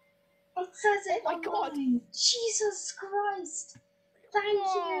 It says it Oh my God. online. Jesus Christ. Thank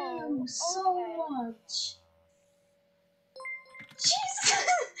Whoa, you so okay. much. Jesus.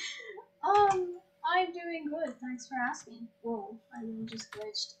 I'm doing good. Thanks for asking. Whoa, I just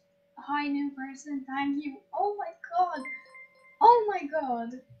glitched. Hi, new person. Thank you. Oh my god. Oh my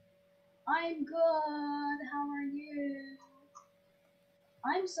god. I'm good. How are you?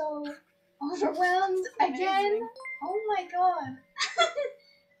 I'm so overwhelmed again. Amazing. Oh my god.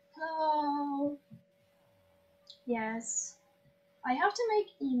 Oh. Yes. I have to make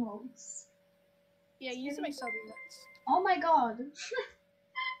emotes. Yeah, you used to make sub-units. Oh my god.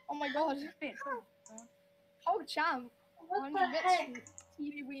 Oh my God. Bit. Oh, champ. What 100 the bits heck? from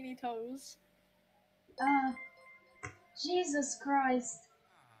Teeny Weeny Toes. Jesus Christ.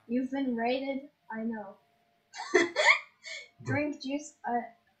 You've been raided? I know. Drink juice? I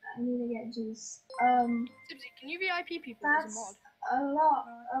need to get juice. Tipsy, can you VIP people as a That's mod? a lot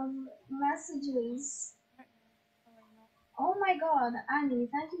of messages. Oh my god, Annie,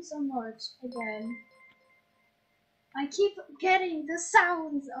 thank you so much again. I keep getting the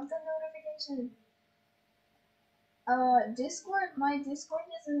sounds of the notification. Discord? My Discord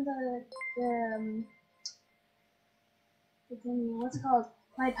is in the thingy, what's it called?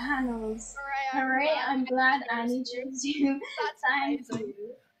 My panels. Hooray, I'm glad Annie chose you. That's Thank amazing.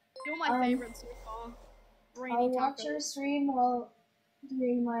 you. You're my favorite so far. Brainy I'll watch your tacos. stream while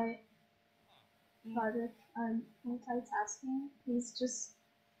doing my project. I'm multitasking. Please just.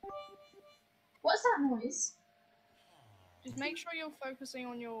 What's that noise? Just make sure you're focusing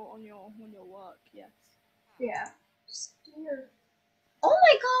on your work. Yes. Yeah. Just do your. Oh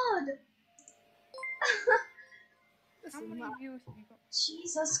my god! This How is many mad. views have you got?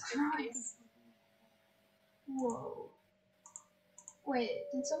 Jesus Christ. Whoa. Wait,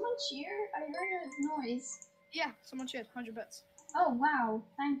 did someone cheer? I heard a noise. Yeah, someone cheered. 100 bits. Oh wow,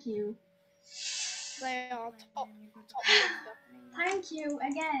 thank you. They are top. Thank you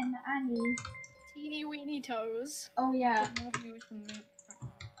again, Annie. Teeny weeny toes. Oh yeah. Got more views than me.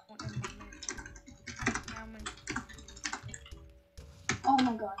 How many? Oh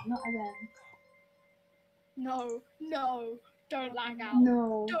my god, not again. No, no, don't lag out.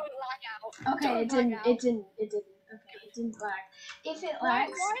 No. Don't lag out. Okay, Don't it didn't. lag out. It didn't. It didn't. Okay. it didn't lag. If it Why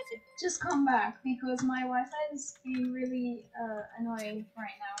lags, is it just come back because my Wi-Fi is being really annoying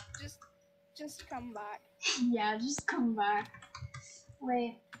right now. just come back? Yeah, just come back.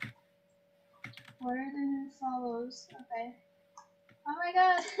 Wait. What are the new follows? Okay. Oh my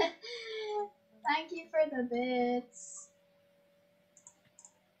god! Thank you for the bits.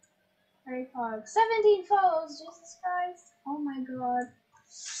 Very fog. 17 follows, Jesus Christ. Oh my god.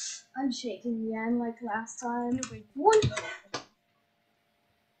 I'm shaking again like last time. One.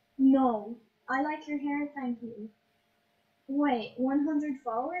 No. I like your hair, thank you. Wait, 100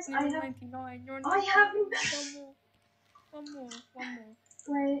 followers? You're 99. You're 99. I haven't. One more.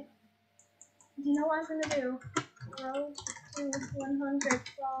 Wait. You know what I'm gonna do? Road to 100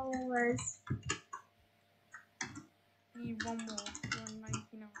 followers. Need one more. You're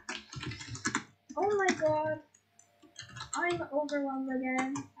 99. Oh my god. I'm overwhelmed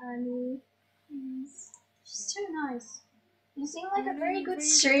again, Annie. Please. She's too nice. You seem like a very good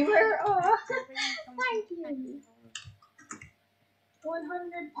streamer. Oh, thank you.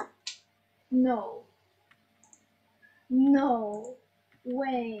 100. No. No.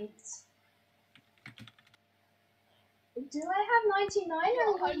 Wait. Do I have 99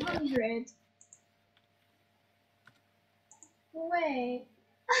 or 100? Wait.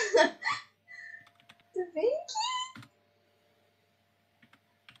 The Vinky?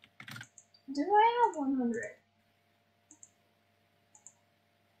 Do I have 100?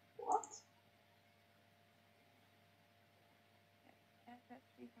 What?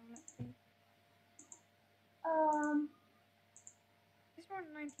 Let's see. It's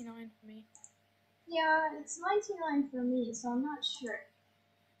around 99 for me. Yeah, it's 99 for me, so I'm not sure.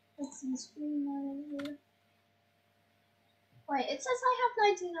 Let's see, screen manager. Wait, it says I have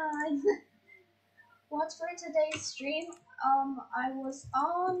 99. What's for today's stream? I was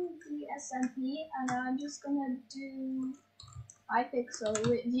on the SMP and I'm just gonna do iPixel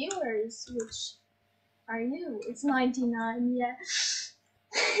with viewers, which are you. It's 99, yeah.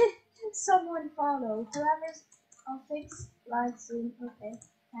 Someone follow. Whoever's, I'll fix live soon. Okay,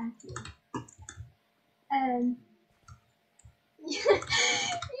 thank you. And you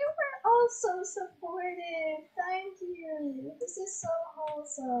were all so supportive. Thank you. This is so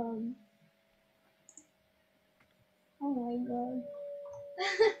wholesome. Oh my god.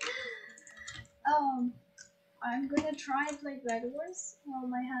 I'm gonna try and play Red Wars while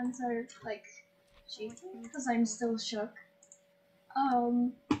my hands are like shaking because I'm still shook.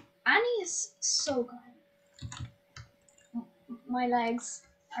 Annie is so good. My legs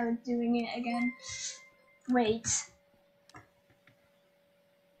are doing it again. Wait.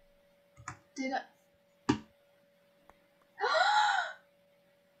 Did I?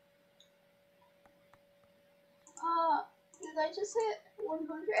 Did I just hit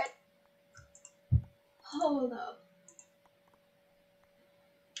 100? Hold up.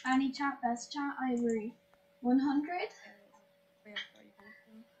 Annie chat, best chat, Ivory. 100?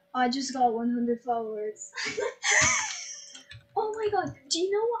 I just got 100 followers. Oh my god, do you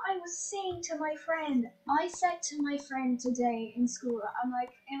know what I was saying to my friend? I said to my friend today in school, I'm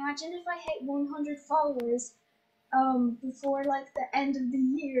like, imagine if I hit 100 followers before like the end of the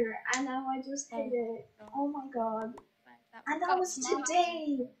year, and now I just hit it. Oh my god. And that was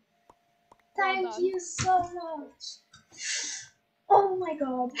today. Thank you so much. Oh my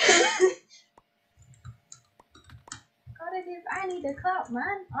god. Gotta give Annie the clap,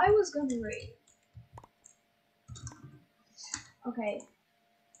 man. I was gonna raid. Okay.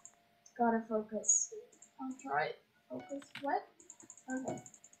 Gotta focus. I'll try it. Focus. What? Okay.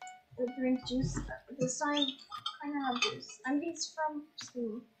 The drink juice. This time, I have juice. And he's from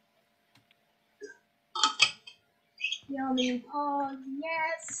school. Yummy pog.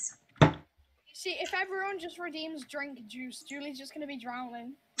 Yes. See, if everyone just redeems drink juice, Julie's just gonna be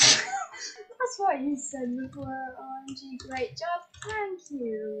drowning. That's what you said before. OMG, great job. Thank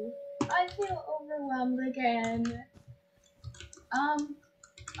you. I feel overwhelmed again.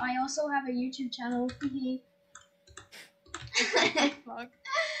 I also have a YouTube channel.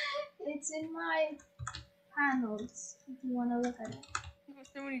 It's in my panels if you want to look at it. You've got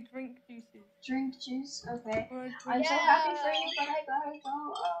so many drink juices. Drink juice? Okay. I'm so happy for you, but I gotta go.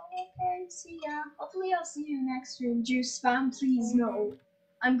 Oh, okay. See ya. Hopefully I'll see you next stream. Juice spam, please no.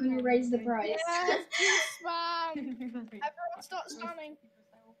 I'm gonna raise the price. Yes, juice spam! Everyone start spamming.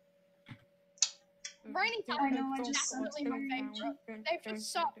 Rainy I know, Tacos I is just definitely my favourite. They've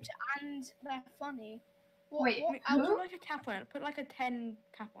just sucked and they're funny. Wait, I'll who? put like a cap on it. Put like a 10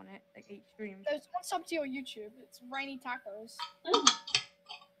 cap on it, like each stream. There's one sub to your YouTube. It's Rainy Tacos.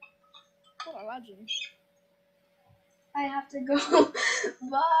 What a legend. I have to go.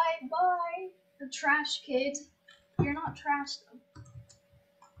 Bye, bye. The trash kid. You're not trash though.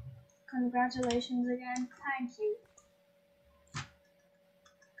 Congratulations again. Thank you.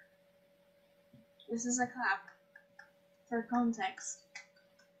 This is a clap for context.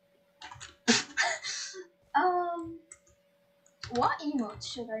 What emote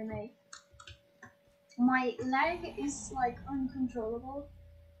should I make? My leg is like uncontrollable.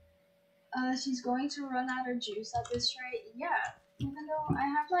 She's going to run out of juice at this rate. Yeah, even though I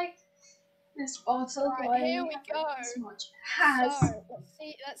have like this bottle. Right, here we go. This much. Has. So,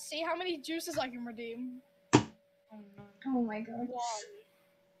 let's see how many juices I can redeem. Oh no. Oh my god.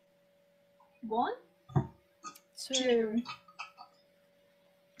 1, 1, 2,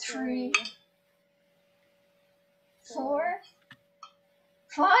 3, 3, 4,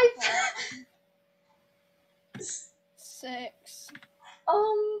 5. 6,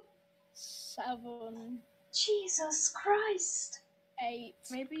 7, Jesus Christ. 8,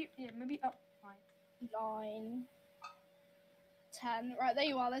 Maybe up 9, 10. Right, there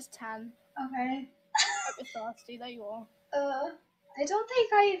you are. There's 10. Okay. Hope you're thirsty. There you are. I don't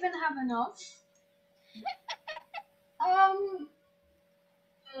think I even have enough.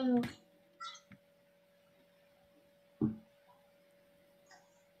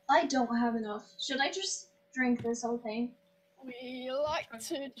 I don't have enough. Should I just drink this whole thing? We like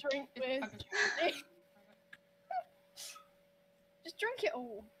to drink with. Just drink it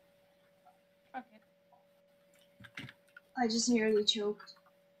all. Okay. I just nearly choked.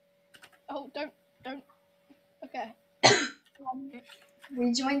 Oh, don't. Okay.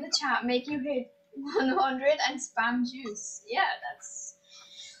 Rejoin the chat. Make you hit 100 and spam juice. Yeah, that's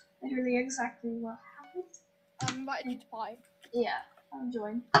literally exactly what happened. I'm inviting you to pie. Yeah, I'll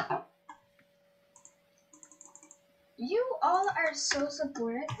join. You all are so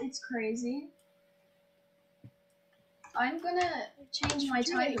supportive. It's crazy. I'm gonna change my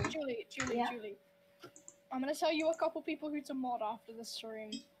title. Julie. Yeah? Julie. I'm gonna tell you a couple people who to mod after the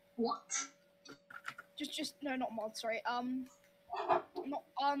stream. What? No, not mod. Sorry.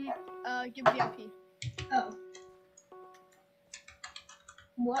 Give VIP. Oh.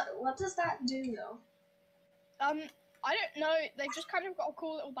 What does that do though? I don't know. They've just kind of got a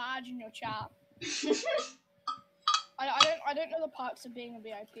cool little badge in your chat. I don't know the perks of being a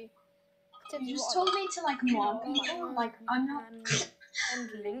VIP. You just told me to like mod people. Like I'm not. And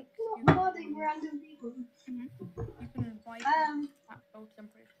links. I'm not modding random people. You can invite that boat, I'm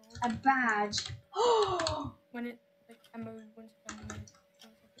pretty sure. A badge. When it like ammo wins.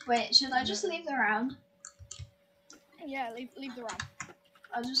 Wait, should I just leave the round? Yeah, leave the round.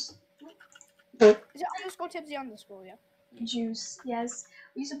 I'll just. Is it _Tipsy_? Yeah. Juice. Yes,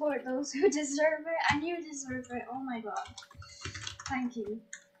 we support those who deserve it, and you deserve it. Oh my god. Thank you.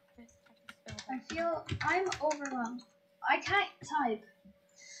 I feel I'm overwhelmed. I can't type.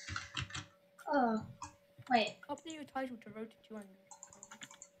 Wait. Update your title to Road to 200.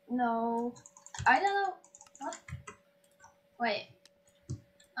 No. I don't know. What? Wait.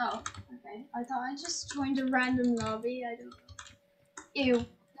 Oh, okay. I thought I just joined a random lobby. I don't know. Ew.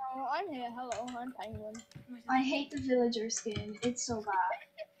 No, I'm here. Hello, I'm Penguin. I hate the villager skin. It's so bad.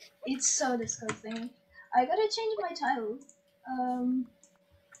 It's so disgusting. I gotta change my title.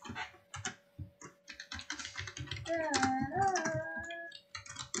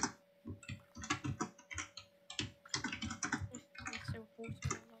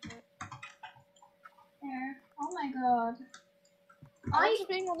 There. Oh my god. I'm just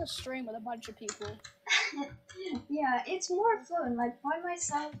being on the stream with a bunch of people. Yeah, it's more fun. Like by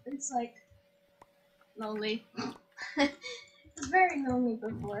myself, it's like lonely. It's very lonely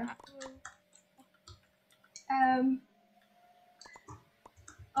before.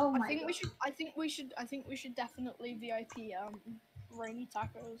 Oh my god. I think we should definitely VIP rainy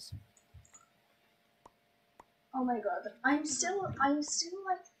tacos. Oh my god. I'm still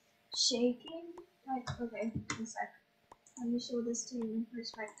like shaking. Like okay, one sec. Let me show this to you in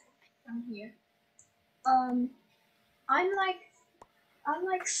perspective from here. I'm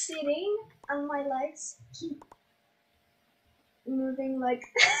like sitting and my legs keep moving like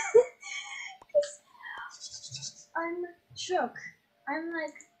I'm shook. I'm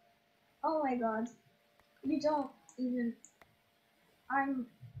like, oh my god. You don't even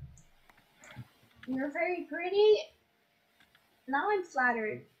you're very pretty. Now I'm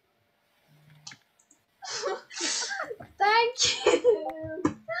flattered. Thank you.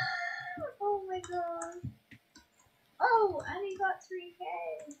 Oh my god. Oh, and he got 3K.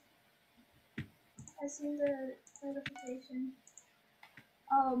 I see the notification.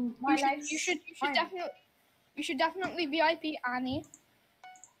 My legs. You should definitely VIP Annie.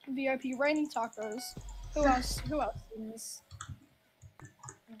 VIP Rainy Tacos. Who else? Who else?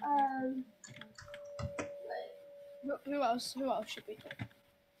 Who else? Who else should we do?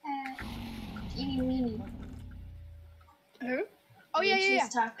 Eeny weeny. Who? Oh yeah. Cheese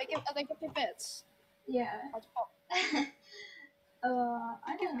taco. They give me bits. Yeah. Oh,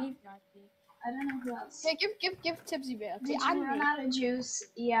 I Give don't know. me VIP. I don't know who else. yeah, give Tibbsy bits. Did you run out of juice?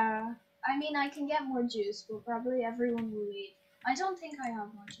 Yeah. I mean, I can get more juice, but probably everyone will leave. I don't think I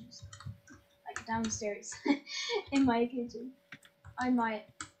have more juice. Like downstairs in my kitchen. I might.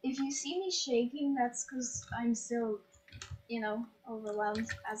 If you see me shaking, that's because I'm still, overwhelmed,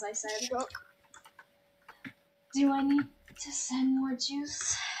 as I said. Shook. Do I need to send more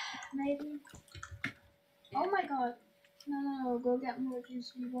juice? Maybe? Oh my god. No, go get more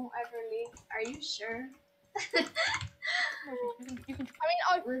juice. We won't ever leave. Are you sure? You can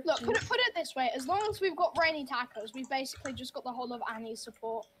I mean, look, put it this way. As long as we've got rainy tacos, we've basically just got the whole of Annie's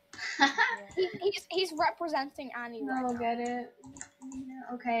support. He's representing Annie right No, now. get it.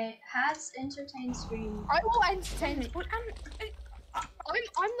 Yeah, okay, hats entertain stream. I will entertain.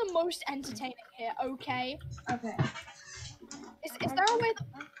 I'm the most entertaining here. Okay. Okay. Is there a way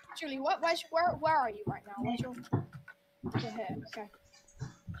that, Julie? Where are you right now? Where's your? You're here. Okay.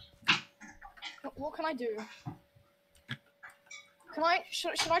 What can I do?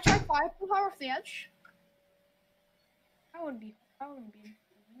 Should I try fireball her off the edge? That would be.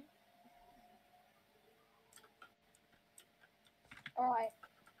 All right.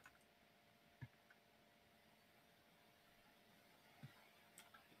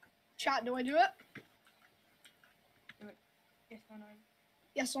 Chat, do I do it? Yes or no?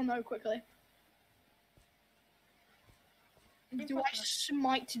 Yes or no, quickly. Do I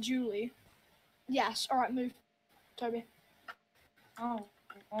smite Julie? Yes. All right, move, Toby. Oh.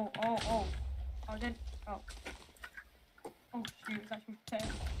 I did. Oh shoot! It's actually dead.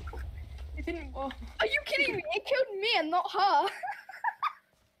 It didn't go. Are you kidding me? It killed me and not her.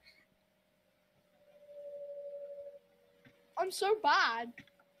 I'm so bad.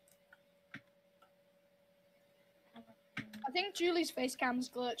 I think Julie's face cam's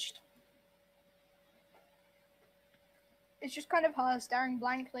glitched. It's just kind of her staring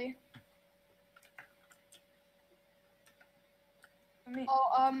blankly. I mean,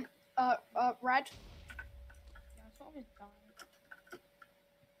 Red. yeah, I sort of just died.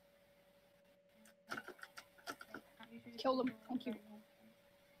 Kill them. Thank you.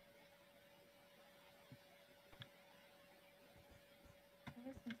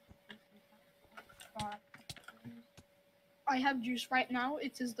 I have juice right now.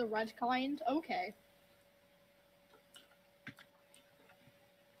 It is the red kind. Okay.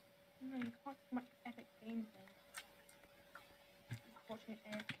 No, you can't see much epic gameplay. Watching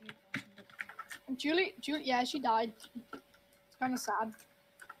AFK. Julie, yeah, she died. It's kind of sad.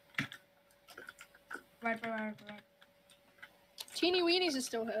 Right. Teeny Weenies is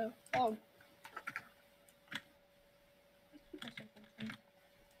still here. Oh.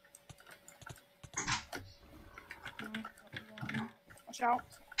 Watch out.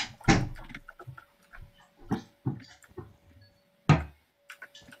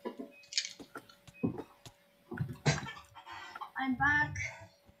 I'm back,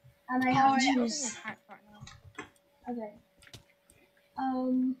 and I have juice. Okay.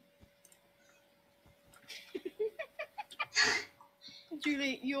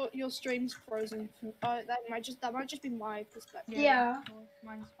 Julie, your stream's frozen. That might just be my perspective. Yeah.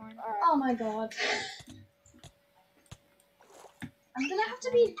 Mine's fine. Oh my god. I'm gonna have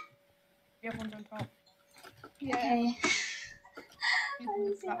to be. The other one's on top. Yeah. Okay. I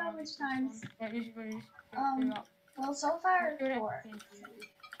didn't see how much times. Yeah, you should Well, so far, 4.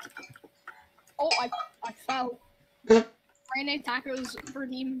 Oh, I fell. Rainy tacos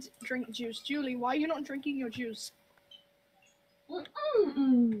redeemed drink juice. Julie, why are you not drinking your juice? Right.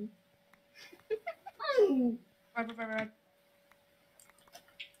 Right.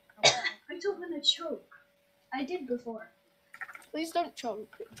 I don't want to choke. I did before. Please don't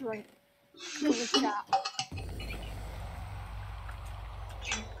choke. Drink. For the chat.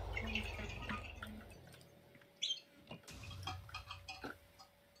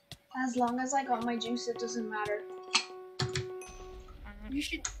 As long as I got my juice, it doesn't matter. You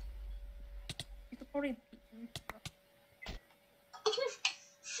should. You could probably.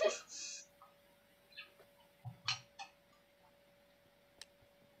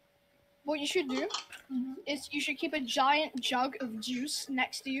 What you should do is you should keep a giant jug of juice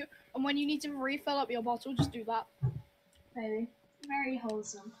next to you, and when you need to refill up your bottle, just do that. Maybe. Very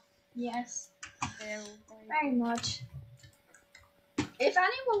wholesome. Yes. Very Very much. If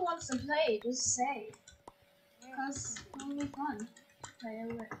anyone wants to play, just say. Because it'll be fun.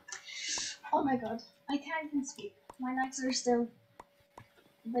 Oh my god. I can't even speak. My legs are still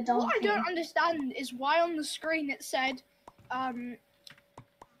But What I don't understand is why on the screen it said, Annie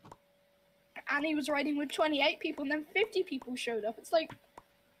was raiding with 28 people and then 50 people showed up. It's like,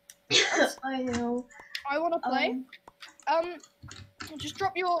 I know. I want to play. Just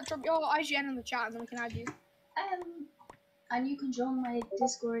drop your IGN in the chat and then we can add you. And you can join my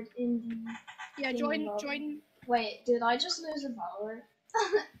Discord in the. Yeah, join. Wait, did I just lose a follower?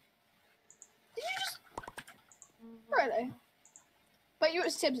 Did you just? Really? But you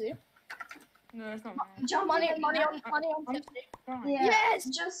was Tipsy. No, it's not. Jump Money in the on cat. Tipsy. Yeah, Yes.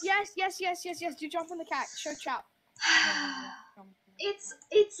 just Yes. You jump on the cat. Show chat.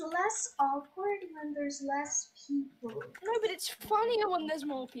 it's less awkward when there's less people. No, but it's funnier when there's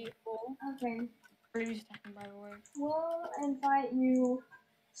more people. Okay. Really stacking, by the way. We'll invite you.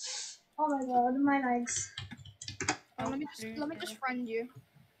 Oh my god, my legs. Let me just friend you.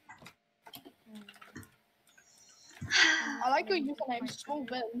 I like your username, Small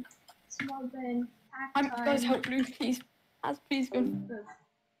Bin. Small bin. Guys, help Blue, please. Please go.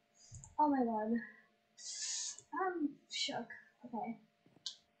 Oh my god. I'm shook. Okay.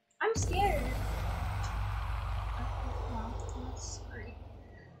 I'm scared. Well, that's great.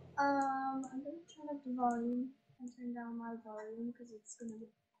 I'm gonna turn up the volume and turn down my volume because it's gonna be,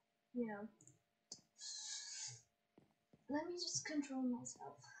 you know. Let me just control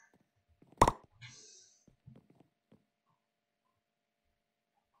myself.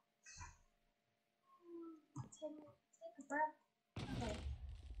 Take a breath. Okay.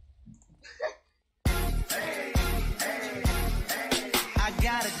 I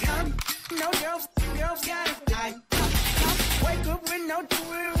got a gun. No girls got it. I wake up with no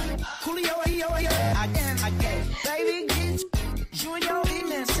Julio, I get baby kids. You and your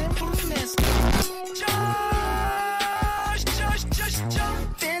demons, simple miss. Just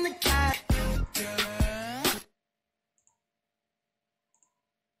jump in the cat.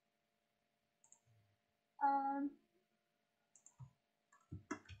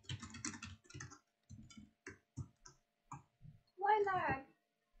 Why lag?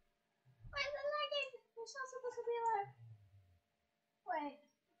 Why is it lagging? It's not supposed to be lag. Wait.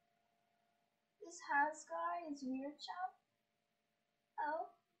 This house guy is weird, chap. Oh.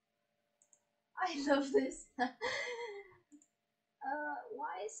 I love this.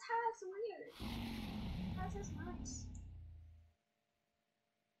 Why is Has weird? Has is nice.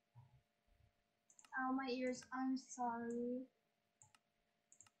 Ow, my ears. I'm sorry.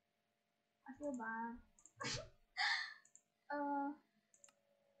 I feel bad.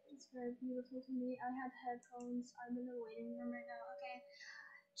 It's very beautiful to me. I have headphones. I'm in the waiting room right now. Okay,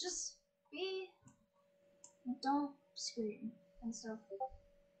 just don't scream and stuff.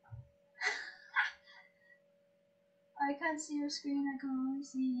 I can't see your screen. I can only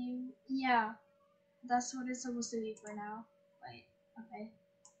see you. Yeah, that's what it's supposed to be for now. Wait, okay.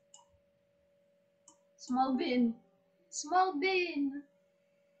 Small bin. Small bin.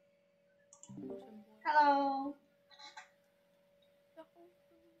 Hello.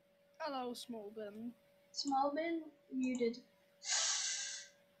 Hello, Small Bin. Small bin muted.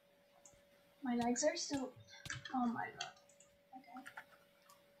 My legs are still. Oh my god. Okay.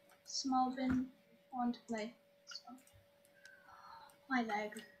 Small bin want to play. So. My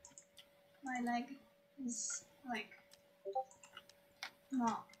leg is like.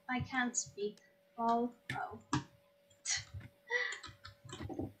 No, I can't speak. Oh.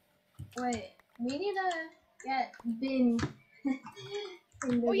 Wait, we need to get bin.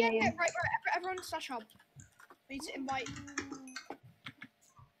 Oh yeah, right. Everyone slash hub. We need to invite.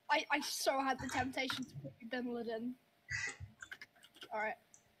 I so had the temptation to put Bin Laden. Alright.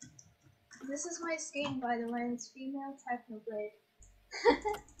 This is my skin, by the way. It's female Technoblade.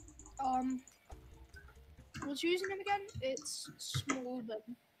 What's your username again? It's Small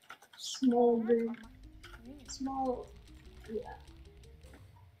Bin. Small bin. Small. Yeah.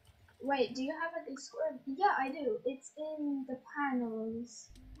 Wait, do you have a Discord? Yeah, I do. It's in the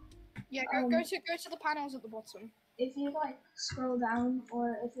panels. Yeah, go to the panels at the bottom. If you like scroll down,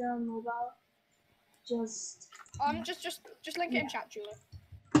 or if you're on mobile, just link it in chat, Julie.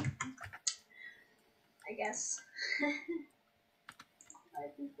 I guess. Hi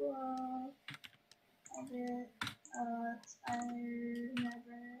people. Edit. I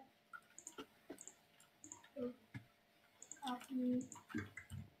never. Copy.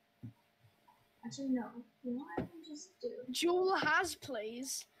 Actually, no. You know what I can just do? Jewel has,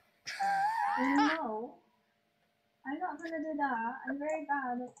 please. No. I'm not gonna do that. I'm very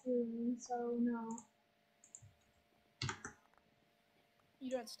bad at doing, so no.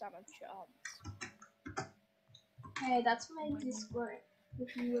 You don't stand a chance. Hey, that's my Discord,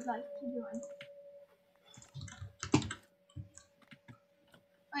 if you would like to join.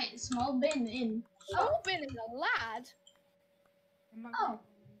 Wait, small bin in. Small bin is a lad. Oh.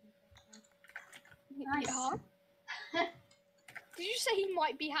 Nice. Yeah. Did you say he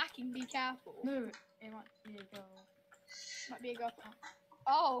might be hacking? Be careful. No, it might be a girl. Might be a girl.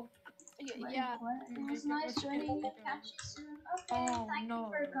 Oh. Wait, Yeah. what? It was nice joining you. Catch you soon. Okay, Oh, thank no.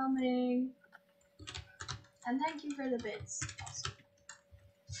 you for coming. And thank you for the bits.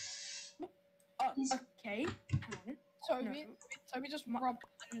 He's- Okay. Hang on. Toby just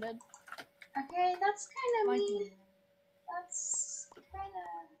rub-handed. Okay, that's kind of Mikey. mean. That's kind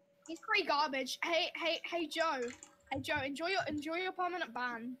of. He's pretty garbage. Hey, Joe. Hey, Joe, enjoy your permanent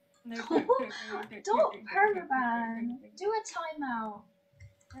ban. No, Don't permaban. Do a timeout.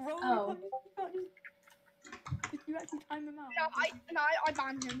 Oh. Did you actually time him out? No, I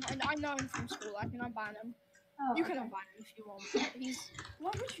banned him. I know him from school. I can unban him. Oh, You can okay. unban him if you want. But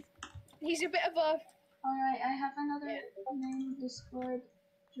Why would you? he's a bit of a. Alright, I have another name Discord.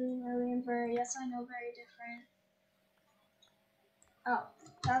 Julie and Ver. Yes, I know, very different. Oh,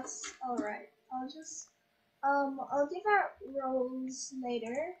 that's alright. I'll give out roles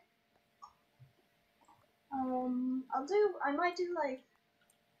later. I might do like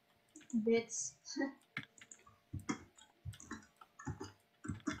bits.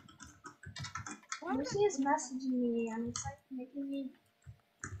 Lucy is messaging me and it's like making me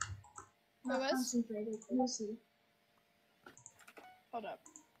not Who is? concentrated. Lucy. Hold up.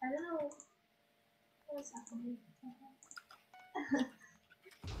 I don't know what's happening.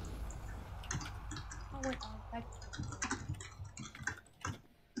 Oh wait,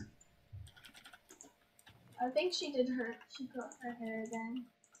 I think she cut her hair again.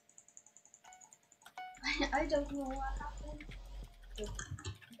 I don't know what happened.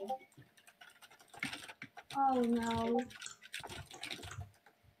 Oh no.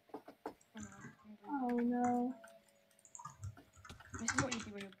 Oh no. This is what you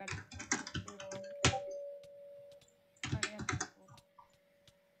do when you're bed.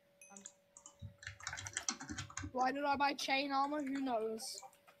 Why did I buy chain armor? Who knows?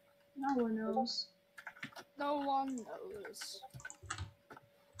 No one knows. No one knows.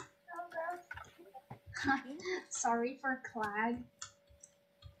 Sorry for Clag.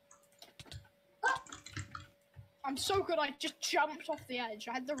 I'm so good. I just jumped off the edge.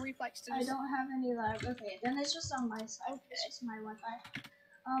 I had the reflex to. I Just... don't have any lag. Okay, then it's just on my side. Okay. It's just my Wi-Fi.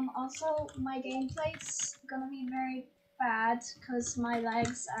 Also, my gameplay's gonna be very bad because my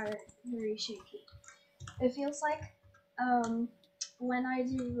legs are very shaky. It feels like when I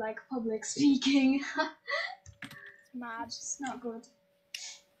do like public speaking. Mad. It's just not good.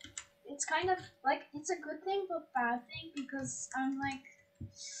 It's kind of like it's a good thing but bad thing because I'm like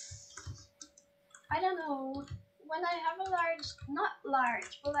I don't know. When I have a not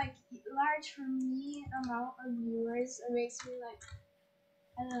large, but like large for me amount of viewers, it makes me like,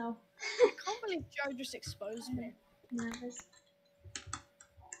 I don't know. I can't believe Joe just exposed me. Nervous.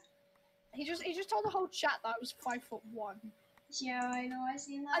 He just told the whole chat that I was 5'1", Yeah, I know. I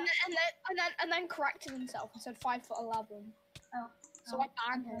seen that. and then corrected himself and said 5'11". Oh. So I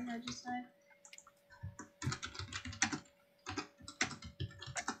banned him. I just died.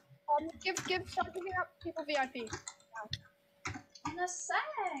 Start giving up people VIP. In a sec.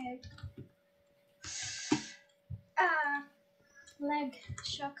 Leg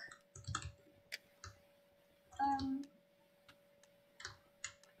shook.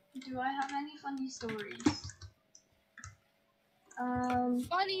 Do I have any funny stories?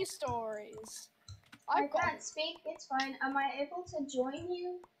 Funny stories. I can't speak. It's fine. Am I able to join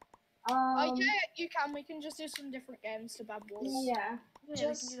you? Yeah, you can. We can just do some different games to Bad Wars. Yeah.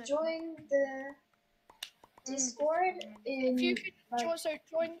 Just join the Discord in. If you could join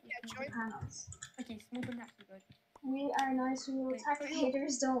panels. Okay, small but actually good. We are nice. We will attack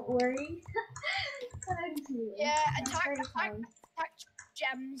haters. Don't worry. Thank you. Yeah, That's attack very kind.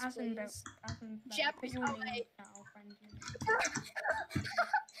 gems, please. Gems. Oh, wait.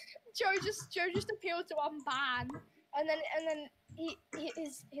 Joe just appealed to unban, and then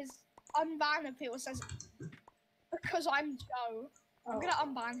his unban appeal says because I'm Joe. I'm gonna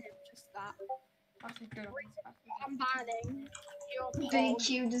unban him. Just that. That's a good one. I'm banning your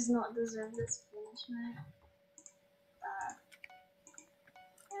VQ does not deserve this punishment.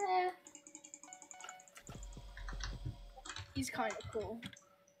 He's kind of cool.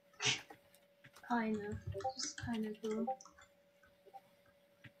 Kind of. Just kind of cool.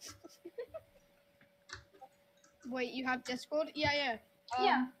 Wait, you have Discord? Yeah.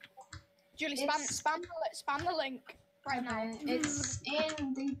 Yeah. Julie, spam the link right now. It's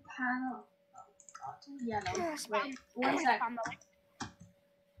in the panel. Oh god. Yellow. Spam. Wait, one sec. Spam the link.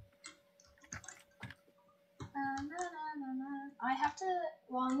 I have to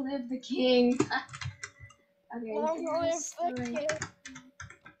long live the king. Okay. Long live the king.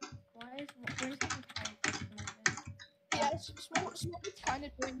 Where's the carry? Yeah, Small's kind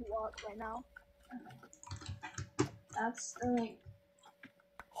of doing the work right now. That's the link.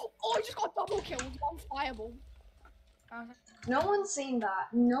 Oh, I just got double killed. One fireball. No one's seen that.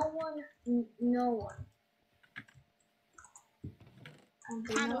 No one. No one. And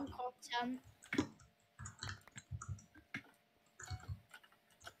they Channel know- content.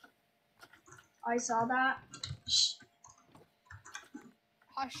 I saw that. Shh.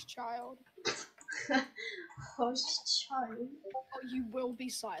 Hush, child. Hush, child. Or you will be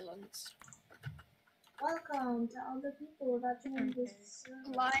silenced. Welcome to all the people that joined this.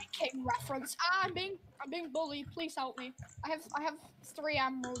 Lion King reference. Ah, I'm being bullied. Please help me. I have 3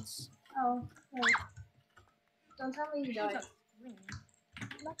 emeralds. Oh, wait. Don't tell me you died.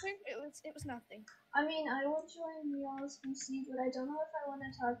 Nothing. It was nothing. I mean, I will join y'all's PC, but I don't know if I want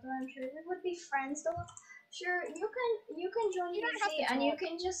to talk. But I'm sure we would be friends, though. Sure, you can join You don't have PC to and you talk.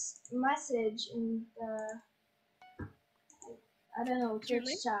 can just message in the I don't know, Twitch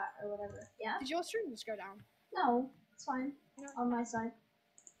Julie? chat or whatever. Yeah? Did your stream just go down? No, it's fine. No. On my side.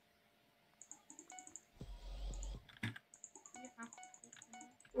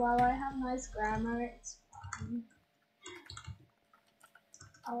 While I have nice grammar, it's fine.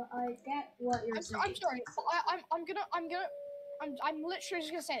 I get what you're saying. I'm sorry. I'm literally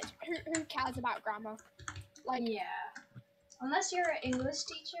just gonna say it. Who cares about grammar? Like, Yeah. Unless you're an English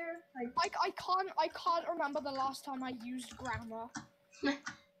teacher, like I can't remember the last time I used grammar.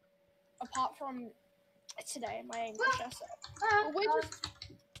 Apart from today in my English essay. ah, We're oh, just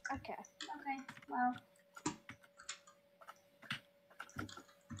okay. okay, well.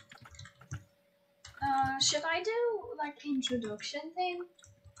 Should I do like introduction thing?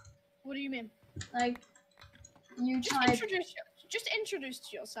 What do you mean? Like you Just type introduce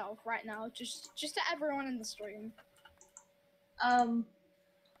yourself right now. Just to everyone in the stream.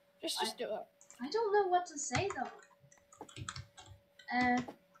 Just do it. I don't know what to say though.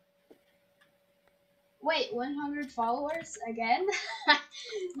 Wait, 100 followers again?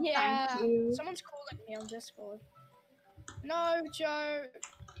 Yeah. Thank you. Someone's calling me on Discord. No, Joe.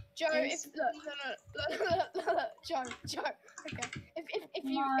 Joe, Yes. look, Joe. Okay. If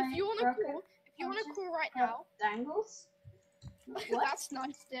you wanna call right now. Dangles? What? That's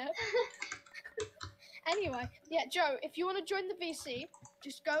nice, dear. Anyway, yeah, Joe, if you want to join the VC,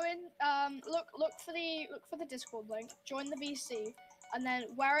 just go in. Look for the Discord link. Join the VC, and then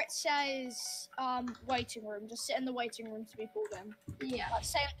where it says waiting room, just sit in the waiting room to be pulled in. Yeah.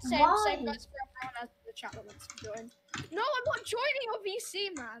 Same Why? goes for everyone else in the chat that wants to join. No, I'm not joining your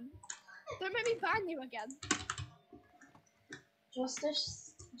VC, man. Don't make me ban you again.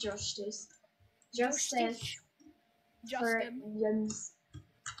 Justice. Justin. For Yums.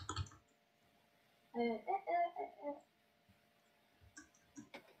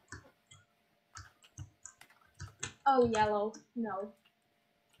 Oh, yellow. No.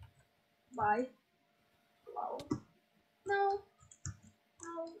 Bye. Hello. No.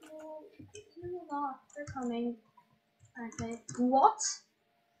 No. You will not. They're coming. Okay. What?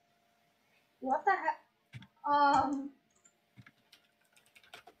 What the heck?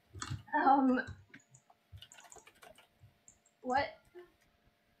 What?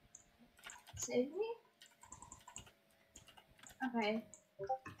 Save me? Okay.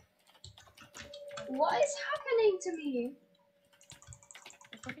 What is happening to me?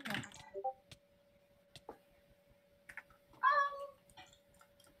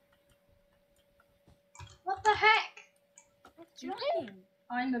 What the heck? Julie?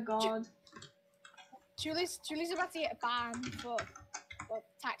 I'm a god. Julie's about to get banned for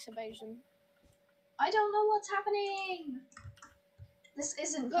tax evasion. I don't know what's happening. This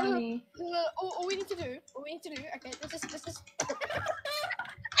isn't funny. All we need to do. Okay, this is.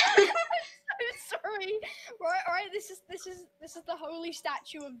 I'm sorry. Right. This is the holy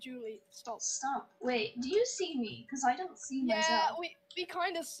statue of Julie. Stop. Stop. Wait, do you see me? Because I don't see Yeah, myself. we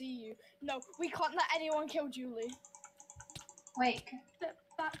kind of see you. No, we can't let anyone kill Julie. Wait.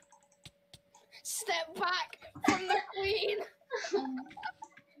 Step back from the queen.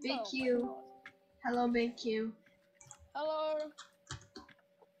 Big Oh, Q. Hello, Big Q. Hello.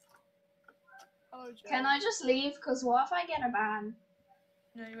 Hello, Joe. Can I just leave? Because what if I get a ban?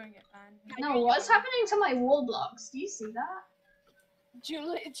 No, you won't get banned. No, what's happening to my wall blocks? Do you see that?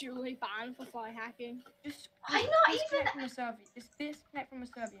 Julie banned for fly hacking. Just I'm not even. disconnect from a server. Just disconnect from a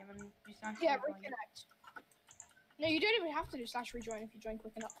server and then you sound Yeah, reconnect. No, you don't even have to do /rejoin if you join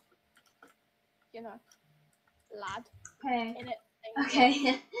quick enough. You know, lad. Okay. In it.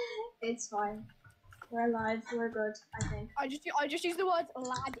 Okay. It's fine. We're alive. We're good, I think. I just used the word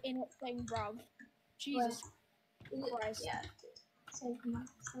lad in it thing, bruv. Jesus Christ. Yeah. Save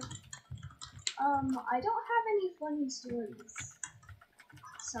myself. I don't have any funny stories,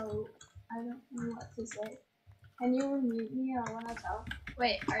 so I don't know what to say. Can you mute me? I wanna tell.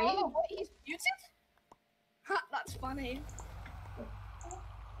 Wait, are you? Oh, what, he's muted? Ha, that's funny.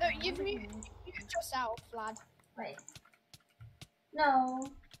 No, you've muted yourself, lad. Wait. No.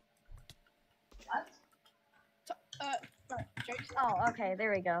 What? Sorry, jokes. Oh, okay,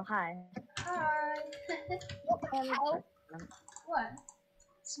 there we go. Hi. Hi. What the hell? What?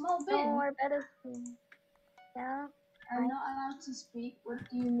 Small No bin. more medicine. Yeah. I'm not allowed to speak. What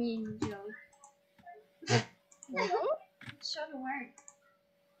do you mean, Joe? Hello? Show the work.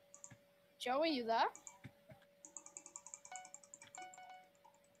 Joe, are you there?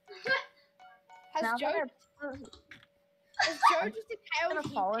 Now Has Joe just gonna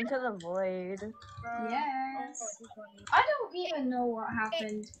inhaled fall into the void. Yes. I don't even know what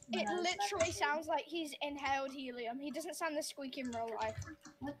happened. It literally sounds like he's inhaled helium. He doesn't sound this squeaky in real life.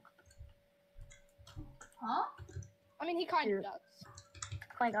 Huh? I mean, he kind of does.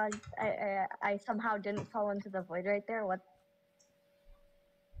 Oh my god, I somehow didn't fall into the void right there. What?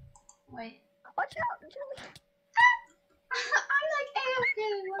 Wait. Watch out, Julie! I'm like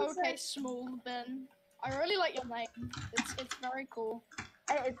AFK. Okay, small bin. I really like your name. It's very cool.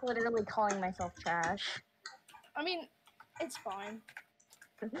 It's literally calling myself trash. I mean, it's fine.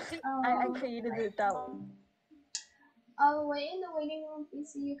 I created it that way. I'll wait in the waiting room,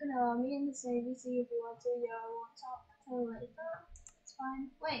 VC. You can me in the same VC if you want to. Yeah, I won't talk till later. It's fine.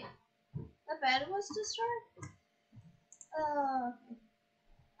 Wait, the bed was destroyed.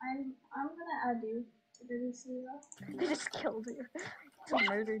 I'm gonna add you to the VC though. They just killed you. It's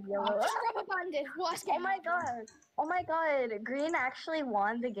murdered yellow. Rubber banded. What's Oh my god. Oh my god. Green actually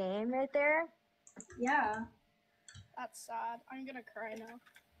won the game right there. Yeah. That's sad. I'm gonna cry now.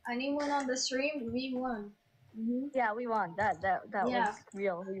 Anyone on the stream, we won. Yeah, we won. That Yeah. was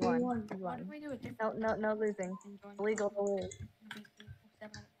real. We won. We won. No losing. Illegal to lose.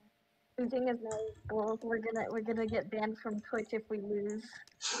 Losing is no goals. We're gonna get banned from Twitch if we lose.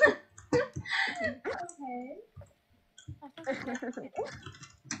 Okay.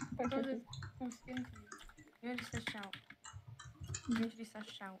 You just said shout. You just said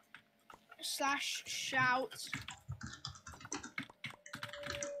shout. Slash shout.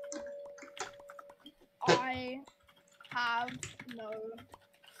 I have no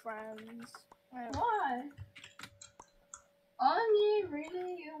friends. Why? Only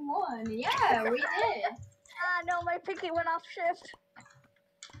really you won. Yeah, we did. Ah no, my pinky went off shift.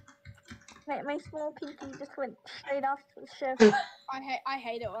 My small pinky just went straight off shift. I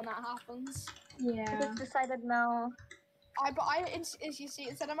hate it when that happens. I Yeah. just decided no. As you see,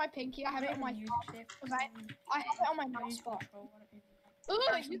 instead of my pinky, I have it on my thumb. I have it on my mouse spot. Ooh,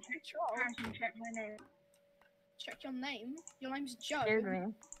 you control. Check my name. Check your name. Your name's Joe. Scared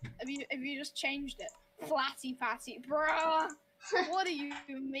me. Have you just changed it? Flatty Patty, bruh. What do you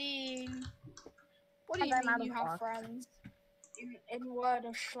mean? What do you mean you have friends? In word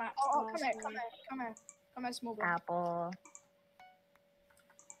of slap. Oh, come here, small boy. Apple.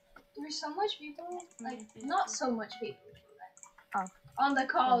 There's so much people. Like, not so much people. Oh. On the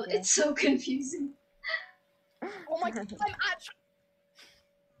call, Okay. it's so confusing. Oh my god, I'm actually.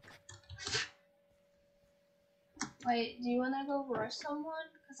 Wait, do you wanna go rush someone?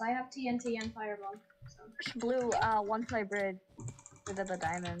 Cause I have TNT and fireball. So. Blue, once my bridge. Rid of the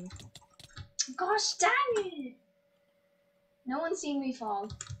diamond. Gosh dang it! No one's seen me fall.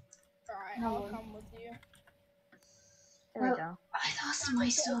 Alright, No. I'll come with you. There we go. I lost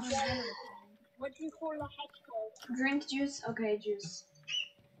myself. What do you call a hedgehog? Drink juice? Okay, juice.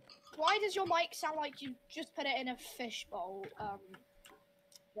 Why does your mic sound like you just put it in a fishbowl?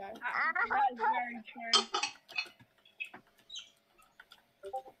 Yeah. That is very true.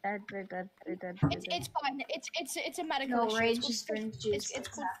 They're dead. It's fine. It's a medical No, issue. Ray, It's called just drink juice.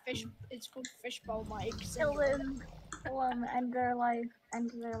 It's called fishbowl mic. Kill them. End their life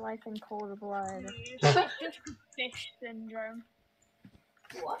in cold blood. It's just fish syndrome.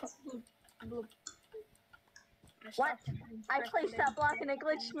 What? What? I placed that block and it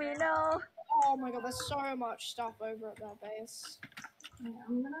glitched me, no! Oh my god, there's so much stuff over at their base. Yeah,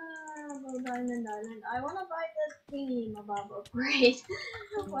 I'm gonna go diamond island. I wanna buy the thingy above upgrade.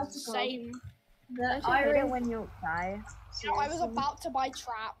 What's it called? Same. The Don't you hate it iron. when you die? No, I was about to buy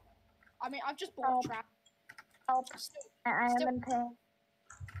trap. I mean, I've just bought trap. Help. Still, I am in pain.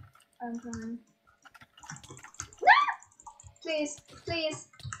 I'm coming. Please, please.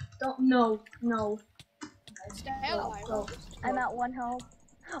 Don't. No. stay alive. Go. I'm at 1 health.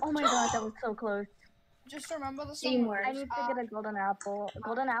 Oh my god, that was so close. Just remember the song. Teamwork. I need to get a golden apple. A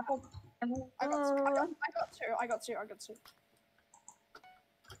golden apple. I got two.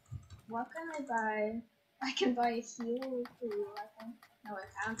 What can I buy? I can buy a heal for you, I think. No,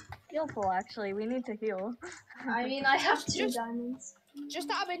 I can't. Healful, actually. We need to heal. I mean, I have two Just- diamonds. Just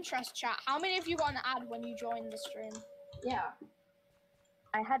out of interest, chat. How many of you got an ad when you joined the stream? Yeah.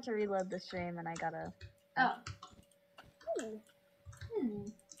 I had to reload the stream and I got a. Oh. Ooh,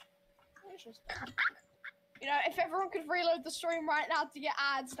 interesting. You know, if everyone could reload the stream right now to get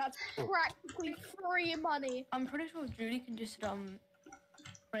ads, that's practically free money. I'm pretty sure Julie can just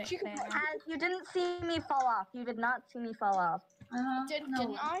She can put- You didn't see me fall off. You did not see me fall off. Didn't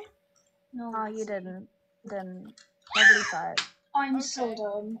I? No. Oh, you didn't. Then nobody saw it. I'm so Okay.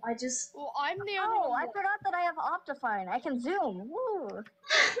 dumb. I just. Well, I'm the only Oh, one. I forgot that I have Optifine. I can zoom. Woo!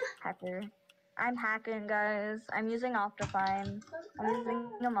 Hacker. I'm hacking, guys. I'm using Optifine. I'm using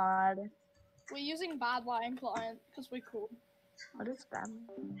a mod. We're using bad lighting client because we're cool. What is that?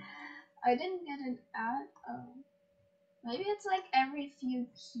 I didn't get an ad. Oh. Maybe it's like every few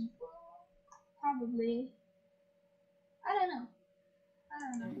people? Probably. I don't know.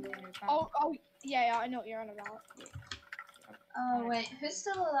 Oh, yeah, I know what you're on about. Oh, wait. Who's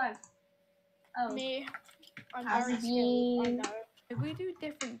still alive? Oh. Me. I'm How's very it skilled. I been? know. If we do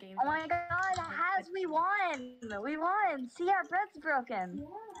different games. Oh my god, Has, we won! We won! See, our bread's broken.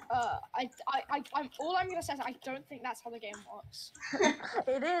 All I'm gonna say is I don't think that's how the game works.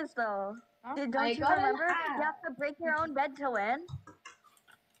 It is, though. Huh? Don't I you got an remember? ad. You have to break your own bed to win.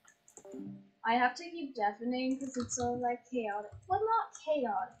 I have to keep deafening because it's so like chaotic. Well, not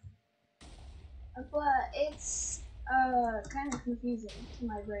chaotic, but it's kind of confusing to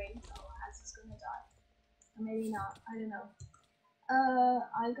my brain. So Has is gonna die, or maybe not. I don't know. I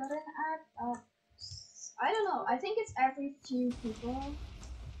got an ad. I don't know. I think it's every few people.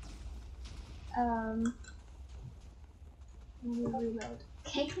 Let me reload.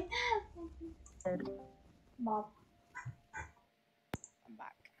 Okay. Bob. I'm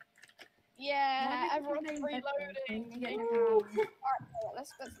back. Yeah, Why everyone's did you name reloading. Redstone? Alright,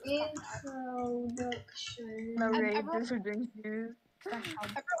 let's Introduction. No And rage, everyone- this would drink juice.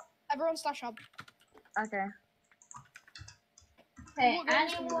 everyone slash hub. Okay. Hey, What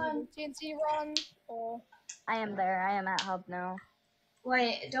games do you anyone? want? TNT run or I am there. I am at hub now.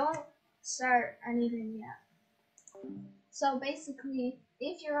 Wait, don't start anything yet. So basically,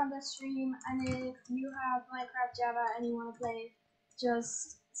 if you're on the stream and if you have Minecraft Java and you want to play,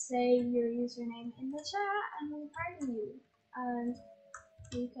 just say your username in the chat and we'll party you. And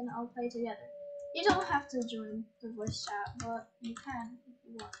we can all play together. You don't have to join the voice chat, but you can if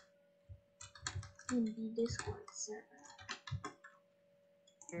you want. In the Discord server.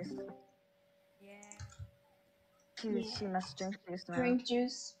 Juice. Yeah. She must drink juice now. Drink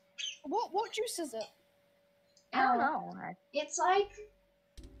juice. what juice is it? I don't know. It's like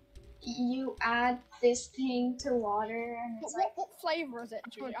you add this thing to water and it's like What flavor is it,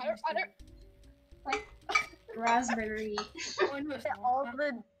 Julie? I don't. raspberry. Oh, no, it's not.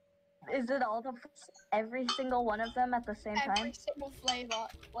 Is it all the every single one of them at the same Every time? single flavor,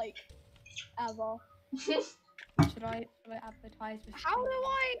 like ever. Should I advertise this? How do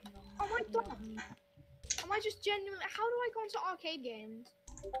I? Oh my God. Am I just genuinely? How do I go into arcade games?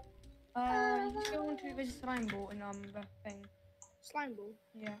 You just go onto this slime ball and the thing. Slime ball.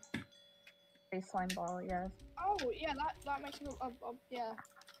 Yeah. A slime ball, yes. Oh yeah, that makes me. Yeah.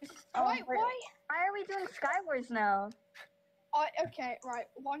 Oh, Why? why are we doing Skywars now? Okay, right.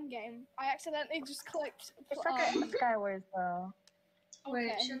 One game. I accidentally just clicked. It's like a Skywars though.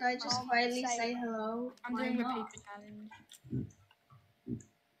 Wait, Okay, should I just I'll quietly say hello? I'm Why doing a not? paper challenge.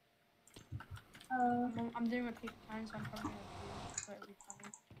 I'm doing a paper challenge, so I'm probably gonna do it, so it'll be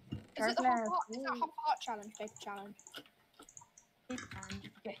fine. Is it the half heart challenge? Paper challenge. Paper challenge, you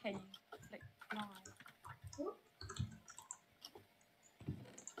get hit, you like fly.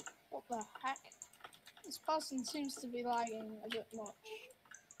 What the heck? This person seems to be lagging a bit much.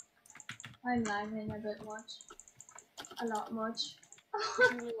 I'm lagging a bit much. A lot much.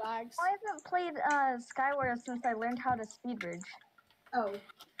 Julie lags. I haven't played Skywars since I learned how to speed bridge. Oh.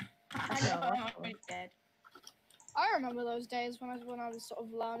 I So, know, I'm already dead. I remember those days when I was sort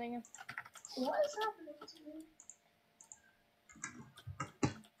of learning. What is happening to me?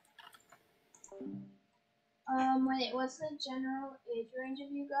 Wait, what's the general age range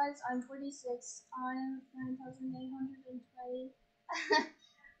of you guys? I'm 46. I'm 9,820.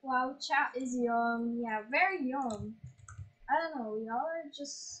 Wow, chat is young. Yeah, very young. I don't know, y'all are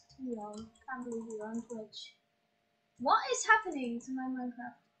just too young. Can't believe you're on Twitch. What is happening to my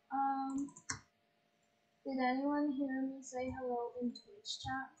Minecraft? Did anyone hear me say hello in Twitch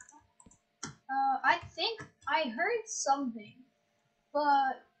chat? I think I heard something,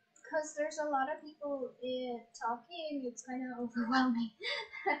 but because there's a lot of people talking, it's kind of overwhelming.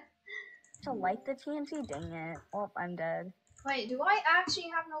 To light the TNT, dang it. Oh, I'm dead. Wait, do I actually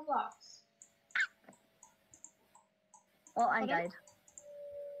have no blocks? Well, I died.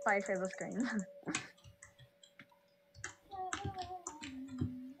 Sorry for the screen.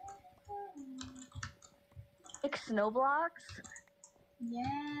 Like snow blocks?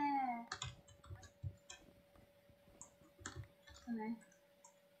 Yeah. Okay.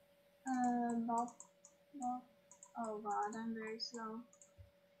 Bob. Oh god, I'm very slow.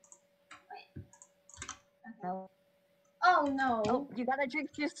 Wait. Okay. No. Oh no. Oh, you gotta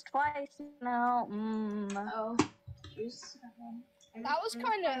drink juice twice now. Oh, juice. Okay. That was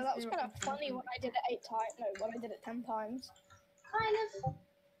kind of funny when I did it 8 times. No, when I did it 10 times. Kind of.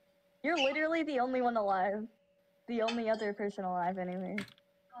 You're literally the only one alive. The only other person alive anyway.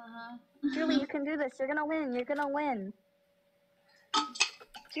 Julie, you can do this. You're gonna win. You're gonna win.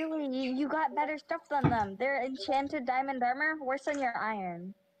 Julie, you got better stuff than them. Their enchanted diamond armor worse than your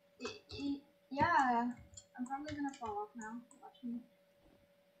iron. Yeah. I'm probably gonna fall off now. Watch me.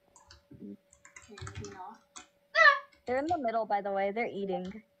 Okay, maybe not. They're in the middle, by the way. They're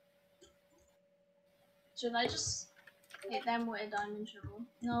eating. Should I just hit them with a diamond shovel?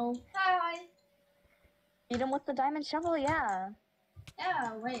 No. Hi. Eat them with the diamond shovel, yeah.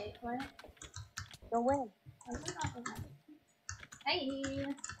 Yeah, wait, what? Go win. Hey.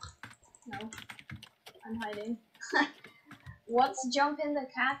 No. I'm hiding. What's jump in the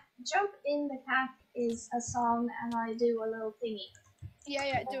cat? Jump in the cat is a song and I do a little thingy.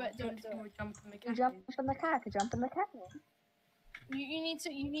 Yeah, do it. You jump in the cack. Jump in the cack. You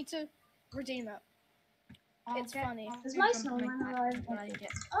need to redeem it. It's funny. Is my snowman alive?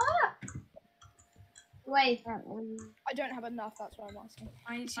 Ah! Wait. I don't have enough, that's what I'm asking.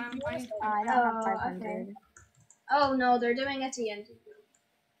 I don't have 500. Okay. Oh no, they're doing a TNT.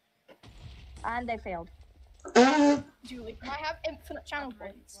 And they failed. Julie, can I have infinite channel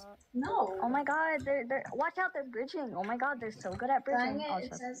points? No. Oh my god, they're watch out, they're bridging. Oh my god, they're so good at bridging. Dang it,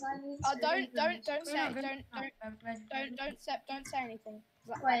 it says I need to don't say anything.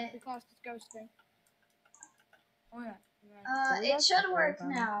 Wait. The class is ghosting. Oh yeah. It should work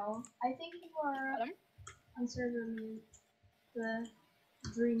now. I think you are Adam? on server mute. The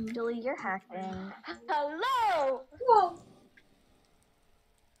dream. Julie, you're hacking. Hello! Whoa!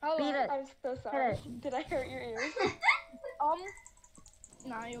 Beat it. I'm so sorry. Did I hurt your ears?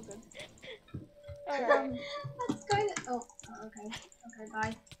 Nah, you're good. That's kind of. Oh, okay. Okay,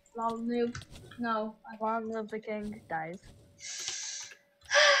 bye. Lol, noob. No. Long live the king dies.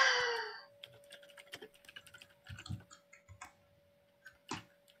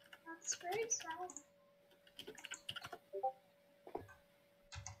 That's very sad.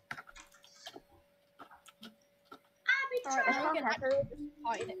 Alright, I can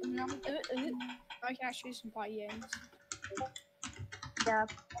actually do some party games. Yeah.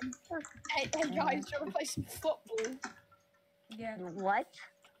 Hey guys, do you want to play some football? Yeah. What?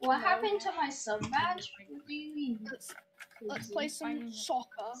 What happened to my sub badge? What do you mean? Let's play some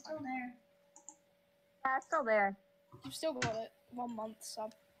soccer. Still there. Yeah, it's still there. You've still got it. 1 month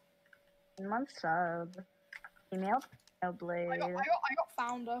sub. 1 month sub. Email? No blade. I got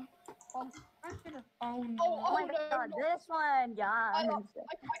founder. Oh my god, this one, yeah. I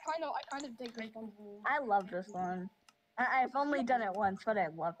kind of dig this one. I love this one. I've only done it once, but I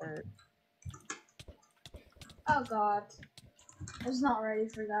love it. Oh god. I was not ready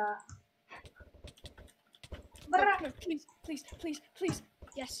for that. No, please.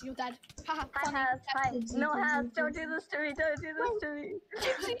 Yes, you're dead. Haha, funny. Hi. No, don't do this to me, don't do this to me.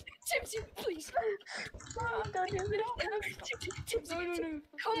 Tipsy, please. Don't do this. Tipsy,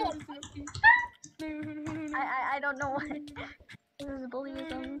 come on. I don't know why. This is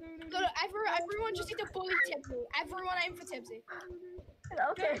bullyism. No, everyone just need to bully Tipsy. Everyone aim for Tipsy.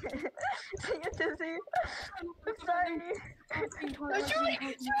 Okay. See you, Tipsy. I'm sorry. No,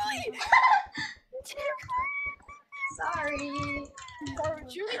 Julie! Sorry.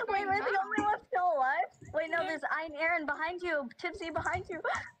 Julie, wait, we're the only one still alive? Wait, no, there's Iron Aaron behind you. Tipsy behind you.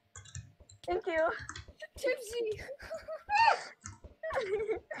 Thank you. Tipsy!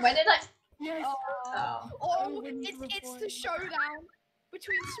 When did I? Yes. It's the showdown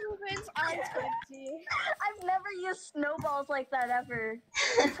between Smoothins and Tipsy. I've never used snowballs like that ever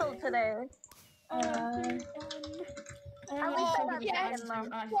until today.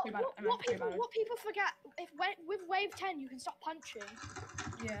 What people forget, with wave 10 you can stop punching.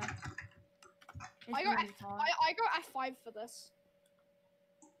 Yeah. I got F5 for this.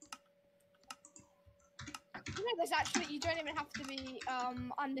 You know, there's actually you don't even have to be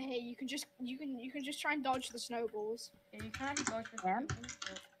under here. You can just try and dodge the snowballs. Yeah, you can actually dodge the Yeah. snowballs,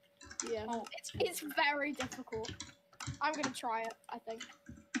 but- Yeah. Oh. It's very difficult. I'm gonna try it. I think.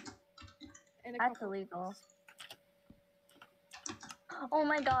 In a That's couple- illegal. Oh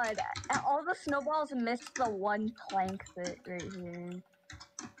my god, all the snowballs missed the one plank that right here.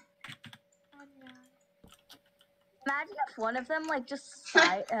 Imagine if one of them like just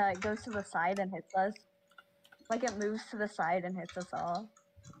goes to the side and hits us. Like it moves to the side and hits us all.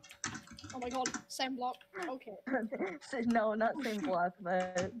 Oh my god, same block. Okay. No, not same block,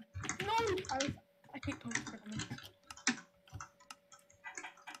 but No! I keep talking for them.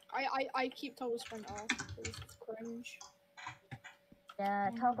 I keep total sprint off because it's cringe. yeah,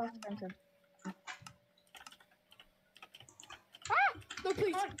 toggle sprint is No,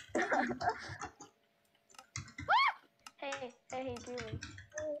 please! Hey, Julie.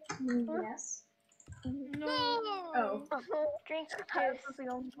 Yes. No! Oh. Drink I juice. was the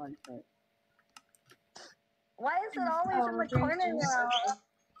only one that- Why is it always in the drink corner juice, now?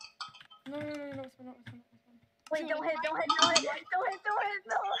 okay. No, it's not. Wait, don't hit, no!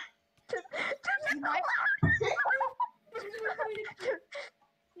 You might-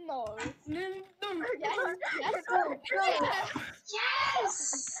 No. No. Yes, yes, Go, go. yes!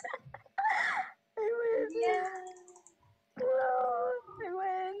 Yes! I win! Yeah. Whoa, I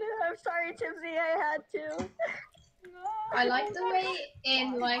win! I'm sorry, Tipsy, I had to. I like the way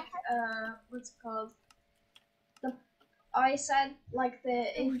in like what's it called? I said like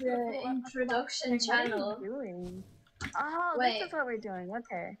in the introduction channel. What are you doing? Oh, Wait. this is what we're doing.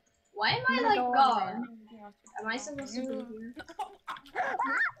 Okay. Why am I'm I gonna like go on gone? Am I supposed to be here?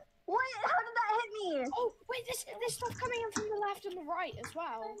 What? How did that hit me? Oh, wait, there's stuff coming in from the left and the right as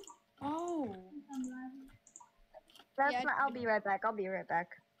well. Oh. That's Yeah, not. I'll be right back.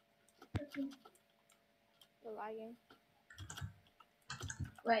 You're lagging.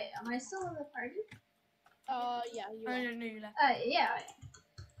 Wait, am I still in the party? Yeah, you Oh, are. no, you left. Yeah.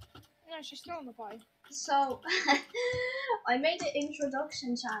 No, she's still on the pie. So I made an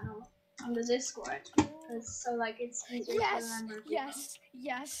introduction channel on the Discord. So like it's easier to remember people.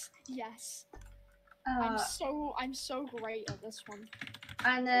 Yes. Uh, I'm so great at this one.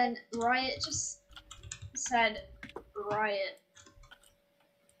 and then Riot just said Riot.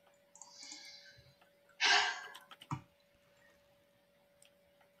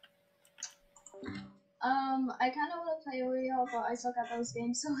 I kind of want to play Oreo, but I suck at those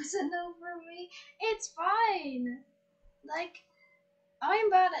games, so it's a no for me. It's fine. Like, I'm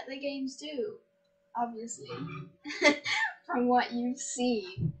bad at the games too, obviously, from what you've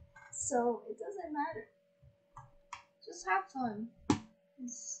seen. So it doesn't matter. Just have fun.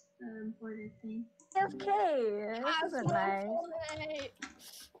 It's the important thing. Okay, this isn't nice.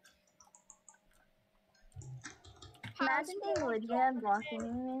 Imagine being Lydia and blocking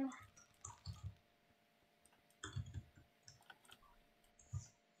me.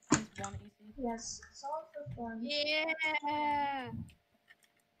 One easy. Yes, it's all for fun. Yeah.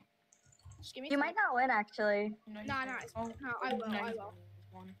 Just give me You time. might not win, actually. No, No, I will.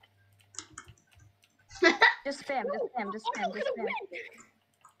 One. Just spam.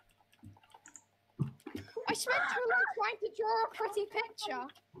 I spent too long trying to draw a pretty picture.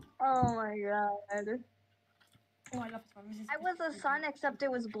 Oh my god. Oh, I love this one. I was a sun, except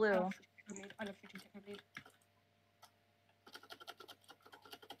it was blue. I love shooting technically.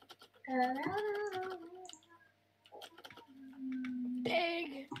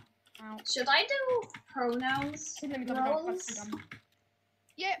 Big. Ow. Should I do pronouns? Let me go. roles?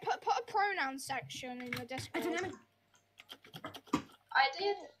 Yeah, put a pronoun section in your Discord. I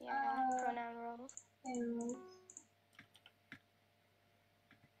did. Pronoun roles. Roles.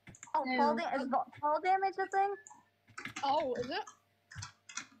 Oh, No. is fall damage a thing? Oh, is it?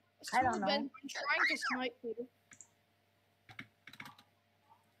 I don't know. I'm trying to snipe you.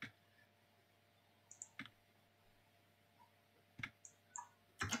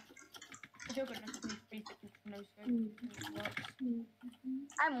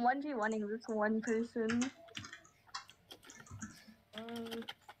 I'm 1v1ing this one person.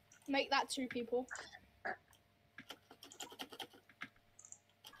 Make that 2 people.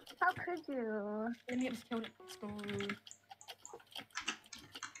 How could you? Let me get this killed. Let's go.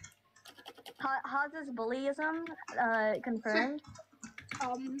 How's this bullyism confirmed?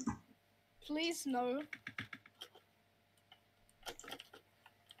 Please no.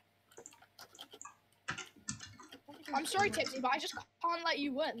 I'm sorry, Tipsy, but I just can't let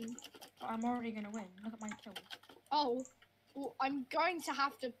you win. I'm already gonna win. Look at my kill. Oh, well, I'm going to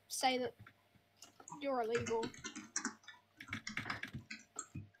have to say that you're illegal.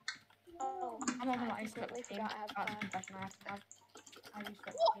 Oh, I'm not gonna lie, I used to completely game. forgot I have That's the class. confession I have to have. I used to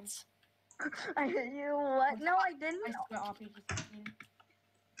game. What? I hit you. What? No, I didn't. I used to play RPG 16.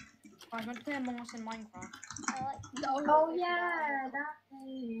 I was meant to play Among Us in Minecraft. I like Oh completely yeah, forgot I have that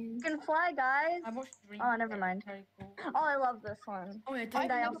thing. You can fly, guys. I watched Dream. Oh, never mind. Very cool. Oh, I love this one. Oh yeah, I've don't, I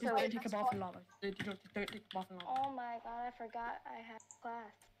never also don't played take a this bath one. in lava. Don't take a bath in lava. Oh my god, I forgot I have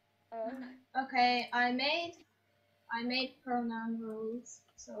class. Okay, I made pronoun rules,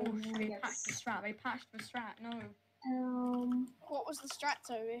 so Oh we'll shit, they get patched the strat. They patched the strat. No. What was the strat,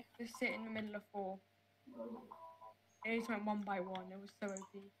 Toby? Just sit in the middle of 4. They just went 1 by 1. It was so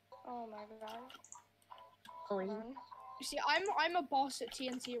OP. Oh my god. Please. You see, I'm a boss at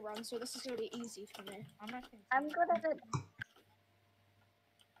TNT Run, so this is gonna be easy for me. I'm good at it.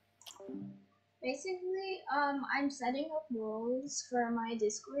 basically, I'm setting up rules for my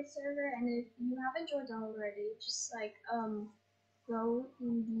Discord server, and if you haven't joined already, just like go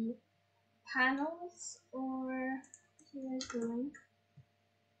in the panels or here's the link.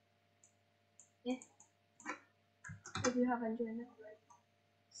 If you haven't joined already.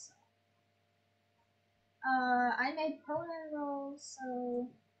 So, I made pronoun roles, so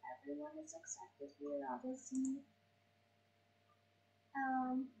everyone is accepted here, obviously.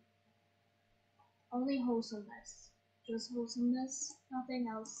 Only wholesomeness. Just wholesomeness, nothing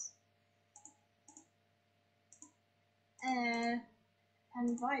else. And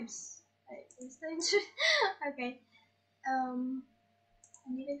vibes. Wait, these things. Okay. I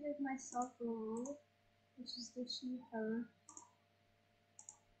need to give myself a role, which is the she, her.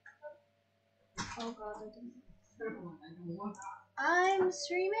 Oh god, I didn't. I'm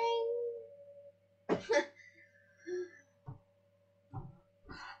streaming!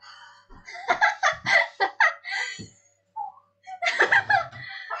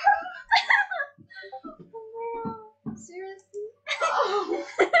 Seriously? Oh.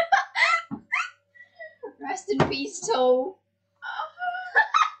 Rest in peace, Toe.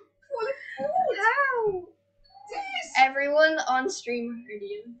 How? Everyone on stream heard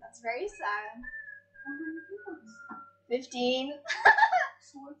you. That's very sad. 15.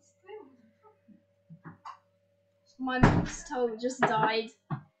 My mom's toe just died.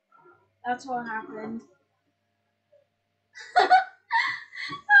 That's what happened.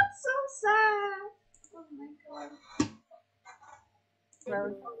 That's so sad. Oh my god.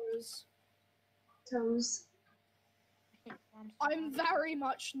 Toes. Toes. I'm very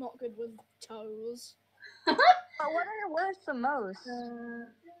much not good with toes. But what is the most?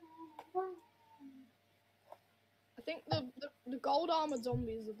 I think the gold armored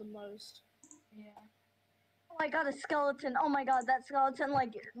zombies are the most. Yeah. Oh, I got a skeleton. Oh my god, that skeleton,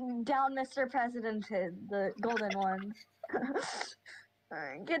 like, down Mr. President, the golden one.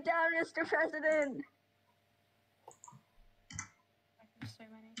 Get down, Mr. President! So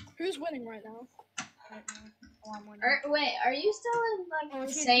many. Who's winning right now? I don't know. Oh, I'm winning. Wait, are you still in like Oh,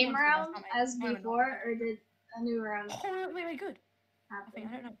 the it's same TNT round ones, as no, no. before, or did a new round Oh, wait, good. I happen?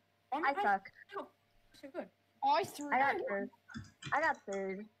 don't know. I suck. So good. I threw. I got third. I got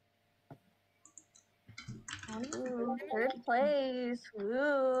third. Ooh, third place.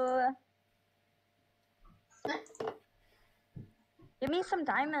 Ooh. Give me some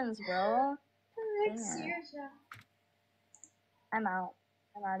diamonds, bro. Next Yeah. year, yeah. I'm out.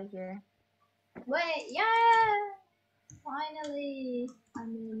 I'm out of here. Wait, yeah! Finally!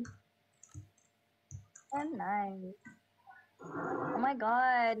 I'm in. And nice. Oh my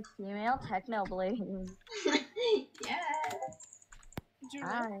god, female technoblade. Yeah! Julie,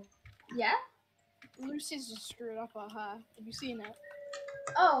 Hi. Yeah? Lucy's just screwed up her hair. Have you seen it?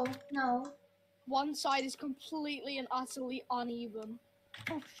 Oh, no. One side is completely and utterly uneven.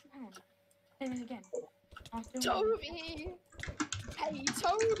 Oh, hang on. Say this again. Toby! Hey,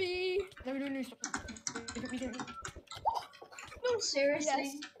 Toby! No, stop. We don't. No, Seriously?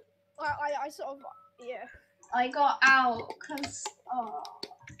 yes. I sort of, yeah. I got out, cause, oh.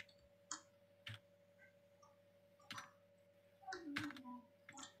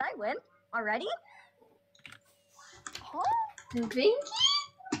 Did I win already? Huh? Vinky?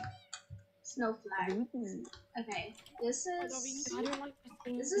 Snow flag. Ooh. Okay, this is, I don't like this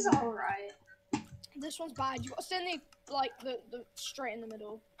thing. this is alright. This one's bad. You got to stand there, like, the straight in the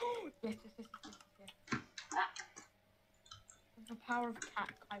middle. Yes. With the power of cat,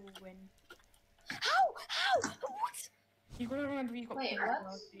 I will win. How? What? You gotta remember you got Wait, pink what? as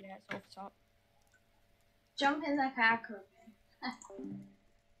well, so yeah, it's off top. Jump in the cackle.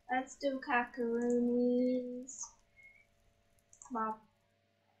 Let's do cackaroonies. Bop.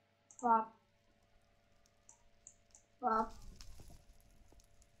 Bop. Bop.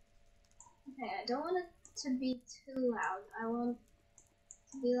 Okay, I don't want it to be too loud. I want it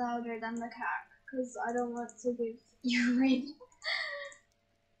to be louder than the cack. because I don't want to give you raid.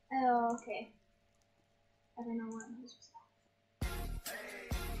 Oh, okay. I don't know what I'm supposed to say.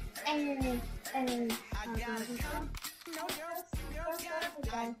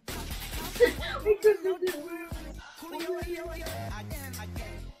 We could do this.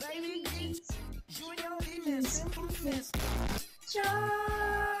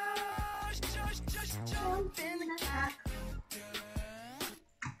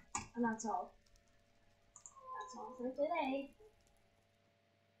 And that's all. That's all for today.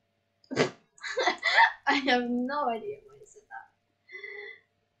 I have no idea why I said that.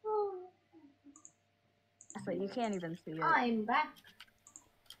 Oh. So you can't even see it. I'm back.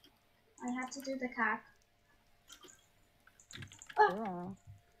 I have to do the cack. Cool.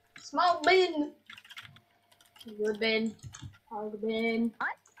 Small bin. Good bin. Hard bin.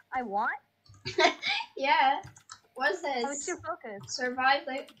 What? I want? Yeah. What's this? What's your focus? Survive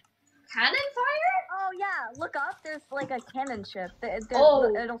the cannon fire? Oh yeah, look up. There's like a cannon ship.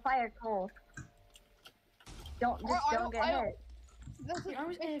 It'll fire coal. Don't get hit. I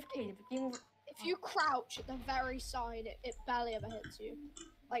was AFK. If you crouch at the very side, it barely ever hits you.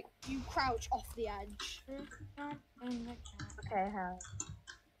 Like, you crouch off the edge. Okay,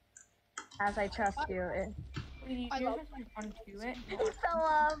 as I trust you. I love it.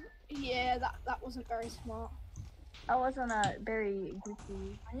 So Yeah, that wasn't very smart. that wasn't a very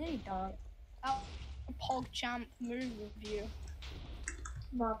goofy. I need dog. That was a PogChamp move review.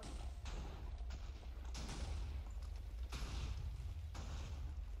 But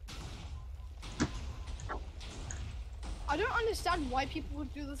I don't understand why people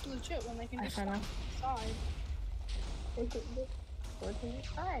would do this legit when they can just stand outside. They could just go to the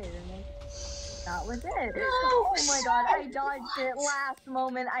side and that was it. Oh my god, I dodged it last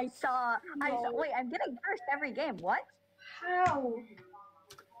moment. I saw. Wait, I'm getting first every game. What? how?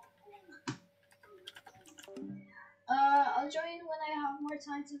 I'll join when I have more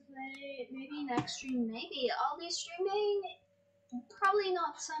time to play. Maybe next stream. Maybe I'll be streaming. Probably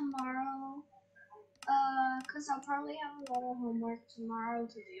not tomorrow. Cause I'll probably have a lot of homework tomorrow.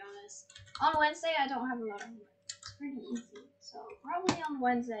 To be honest, on Wednesday I don't have a lot of homework. It's pretty easy. So probably on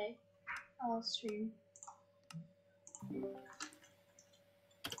Wednesday I'll stream.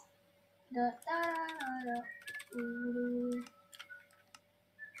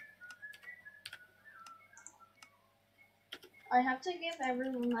 I have to give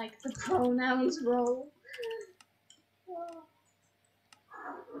everyone like the pronouns role.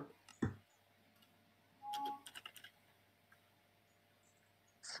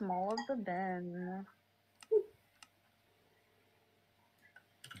 Small of the bin.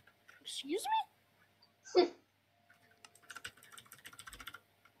 Excuse me?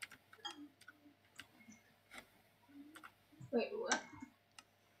 Wait, what?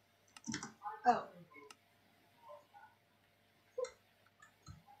 Oh.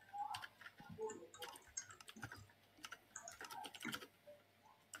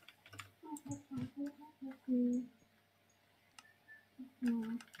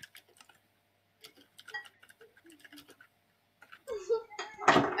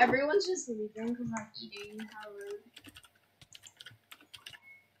 Everyone's just leaving because I'm eating. How rude.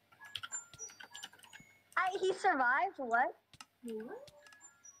 He survived. What? What?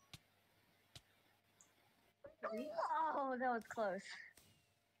 Oh, that was close.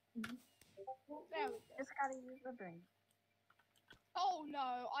 There we go. Just gotta use the brain. Oh no,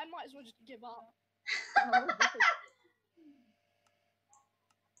 I might as well just give up. Oh,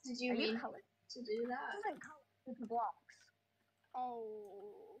 Did you mean to do that? It's blocks.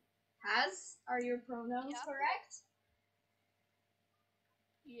 Oh. Are your pronouns correct?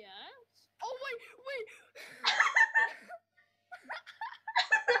 Yes. Oh wait.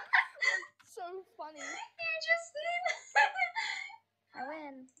 So funny. You just did. I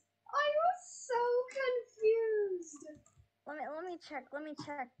win. I was so confused. Let me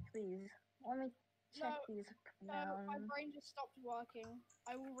check these. Let me check these pronouns. My brain just stopped working.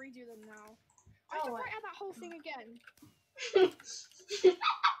 I will redo them now. I Oh, have to write out that whole thing again.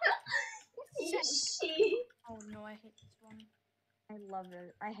 She. Oh no, I hate this one. I love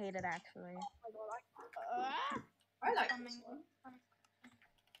it. I hate it actually. Oh my god, I like this one.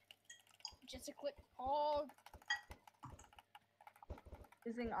 just a click. Oh.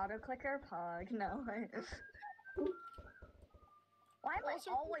 Using autoclicker pog. No. Why am I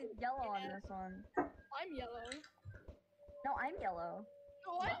always yellow on this one? I'm yellow. No, I'm yellow.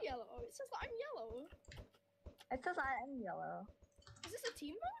 No, I'm yellow. It says that I'm yellow. It says I'm yellow. Is this a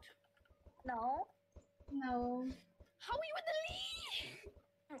team mode? No. No. How are you in the lead?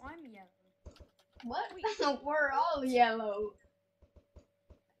 No, I'm yellow. What? We're all yellow.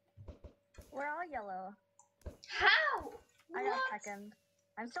 We're all yellow. How? I got What? second.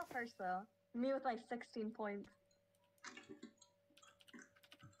 I'm still first though. Me with my 16 points.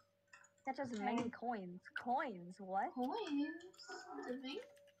 That's just many coins. Coins? What? Coins? The thing?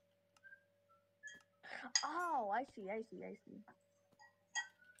 Oh, I see.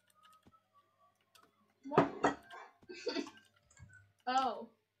 What? Oh.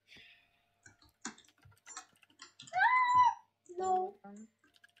 No.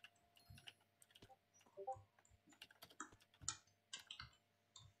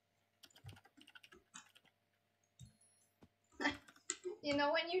 You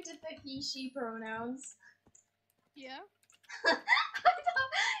know when you did the he, she pronouns? Yeah. I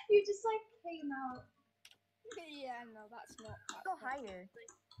thought you just like came out. Yeah, no, that's not. Go higher.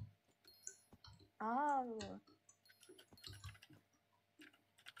 Oh.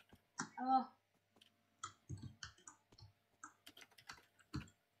 Oh.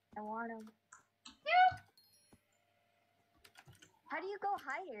 I want him. How do you go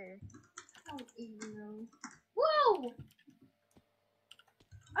higher? I don't even know. Whoa!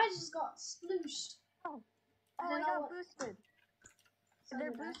 I just got splooshed. Oh, Then I got I'll- boosted. So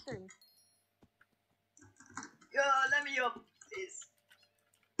They're did I. boosters. Let me up, please.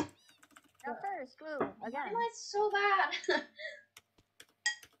 Now first, woo, Why again. am I so bad?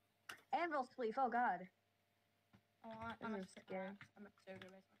 Anvil sleeve, oh god. Oh, I'm This is scary. I'm so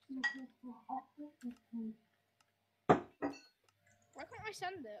good. Why can't I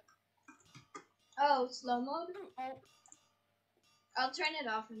send it? Oh, slow mode? Oh, I'll turn it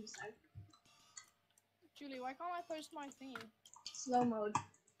off in a sec. Julie, why can't I post my thingy? Slow mode.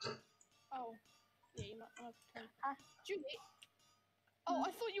 Oh. Yeah, you're not gonna Julie? Oh,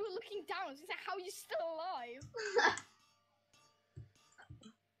 I thought you were looking down. I was gonna say, how are you still alive?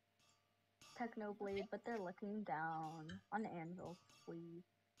 Technoblade, but they're looking down on Anvil sleeve.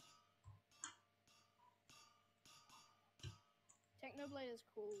 Technoblade is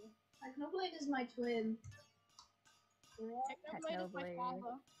cool. Technoblade is my twin. Technoblade is my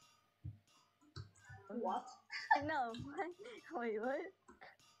father. What? No, wait, what?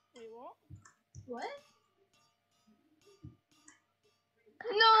 Wait, what? What?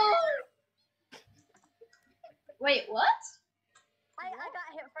 No! Wait, what? I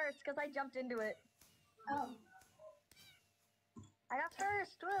got hit first because I jumped into it. Oh. I got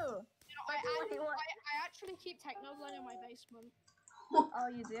first, woo! You know, I actually keep Technoblade in my basement. Oh,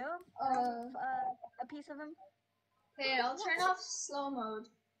 you do? A piece of him? Okay, I'll turn off slow mode.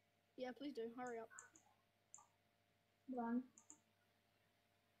 Yeah, please do. Hurry up. Run.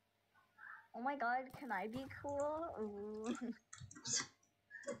 Oh my god, can I be cool? Ooh.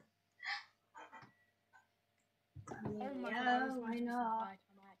 oh my Yeah, god, why not?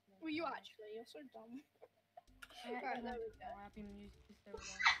 Were you actually? You're so dumb. Right, there we go. I've been using this so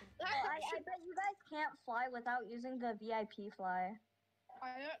long. Well, I bet you guys can't fly without using the VIP fly.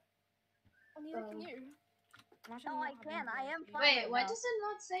 I don't. Oh, neither can you. No, I can. I am flying. Wait, right why now. does it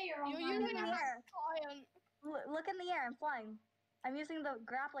not say you're on You're fire? using a client. Look in the air. I'm flying. I'm using the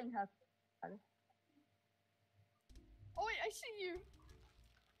grappling hook. Oh wait, I see you.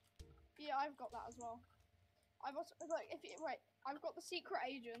 Yeah, I've got that as well. I've also like I've got the secret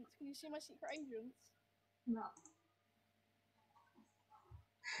agents. Can you see my secret agents? No.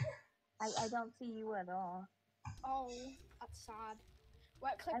 I don't see you at all. Oh, that's sad.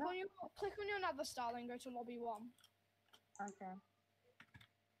 Wait, click on your nether star, then go to lobby 1. Okay.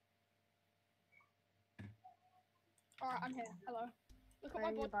 Alright, I'm here. Hello. Look Where at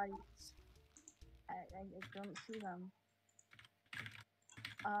are my your body. bodies? I don't see them.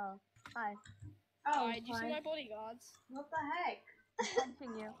 Oh, hi. Oh, Alright, do you see fine. my bodyguards? What the heck? I'm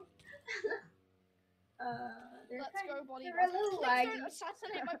punching you. They're Let's go, they're a bodyguards. little Please laggy. don't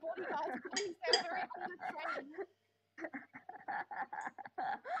assassinate my bodyguards, please. They're very undertrained.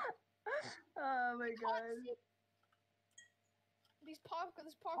 Oh my god. This parkour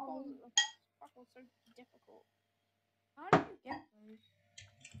is so difficult. How do you get those?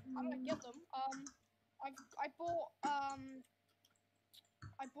 I'm gonna get them. I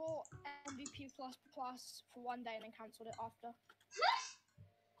bought MVP plus for one day and then cancelled it after.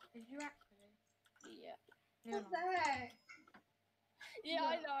 Did you actually? Yeah. What the heck? Yeah,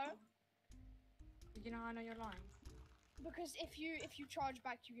 I know. Did you know I know you're lying? Because if you charge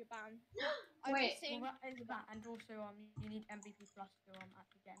back, you get banned. Wait. Well, that is that, and also you need MVP plus to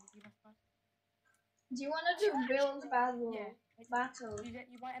actually get MVP plus. Do you want to do build battle? Yeah. Battle.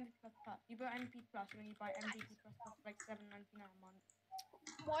 You buy MVP plus. You buy MVP plus, and then you buy MVP plus like $7.99 a month.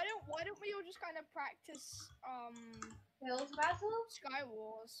 Why don't we all just kind of practice Build battle? Sky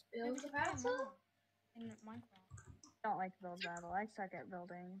Wars? Build battle? In Minecraft. I don't like build battle. I suck at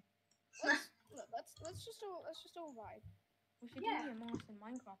building. Let's just all vibe. We should Yeah. do the Among Us in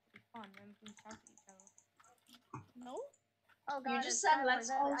Minecraft. It'd be fun. Then we can shout at each other. No? Oh god, You it's just said time let's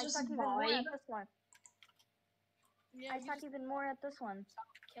for all this. just I suck even more vibe. at this one. Yeah, I we suck just even more at this one.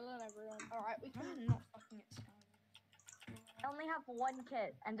 killing everyone. All right, we can. I'm not fucking at Skyrim. I only have one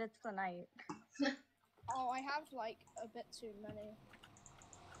kit, and it's the night. Oh, I have like a bit too many.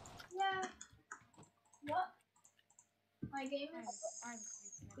 Yeah. What? My game is I'm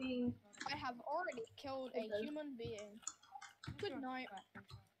being. I have already killed a Okay. human being. Good night.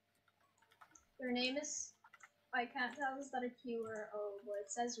 Their name is. I can't tell is that a Q or O, but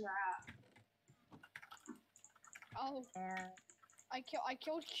it says rap. Oh, And I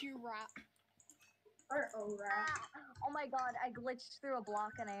killed Q Rat. Or O rap. oh my god, I glitched through a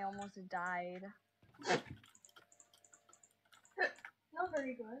block and I almost died. Not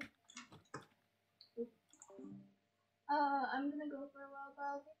very good. I'm gonna go for a while, but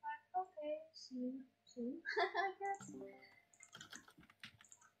I'll be back. Okay, soon. I guess.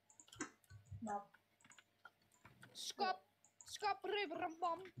 No. Scop river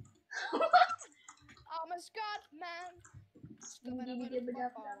bomb. I'm a Scot man. I'm dead.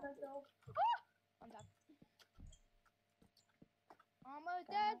 I'm a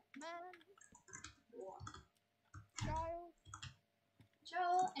dead man. Child.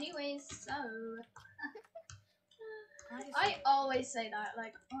 Joel, anyways, so. I always say that,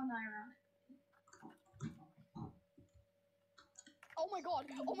 like, unironic. Oh my god,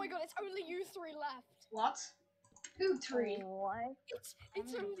 it's only you three left. What? Who three? What?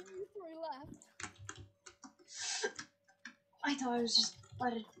 It's only you three left. I thought I was just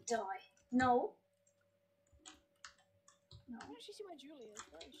about to die. No. No. I actually see where Julie is.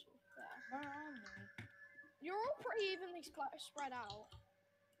 Where is she? There. Where are they? You're all pretty evenly spread out.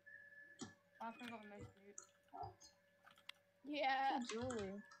 I think I got the most loot. Yeah.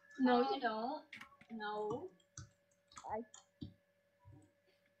 Julie. No, you don't. No.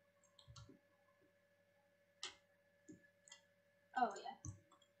 Oh, yeah.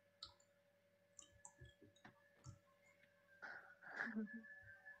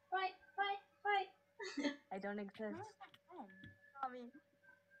 Fight. I don't exist. Where is that from? Mommy.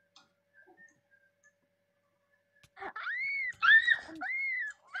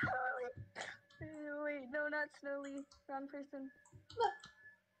 Wait, no, not Snowly. Wrong person.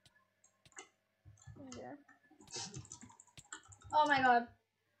 Yeah. Oh my god.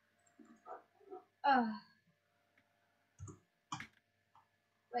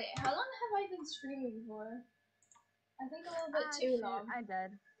 Wait, how long have I been streaming for? I think a little bit too long. I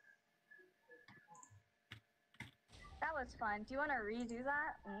did. That was fun. Do you want to redo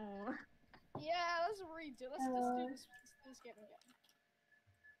that? Yeah, let's redo. Let's do this game again.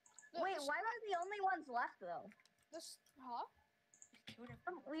 Look, Wait, why were the only ones left though? Huh? Why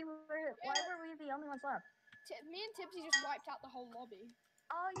were we the only ones left? Me and Tipsy just wiped out the whole lobby.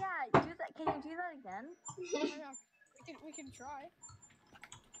 Oh yeah, do that. Can you do that again? Yeah, we can try.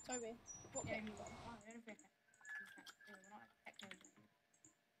 Toby, what game you on?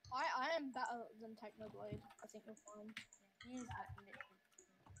 I am better than Technoblade. I think you're fine.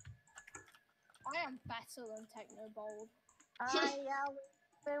 I am better than Technobold. Yeah.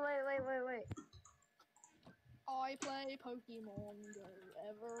 Wait. I play Pokemon Go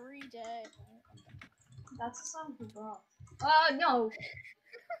every day. That's a song for Brock. No!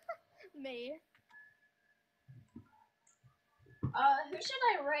 Me. Who should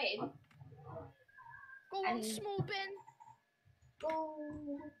I raid? Go on, small bin. Go,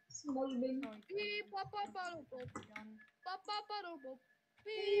 small bin. Beep, bop, bop, bottle, bop. Bop, bop, bottle, bop.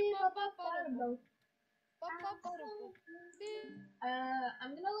 Beep, bop, bop, bottle, bop. Bop, bop, bottle, bop. Beep.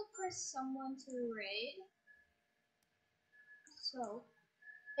 I'm gonna look for someone to raid. So,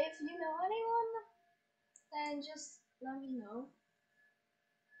 if you know anyone, then just let me know.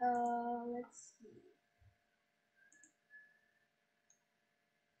 Let's see.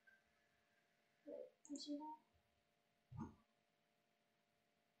 Wait, did you have?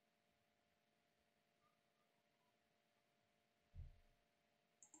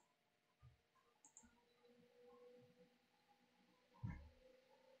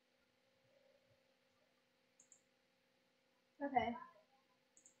 Okay.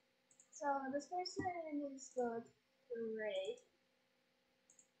 So this person is good to raid.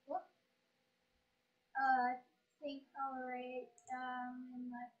 What? I think I'll raid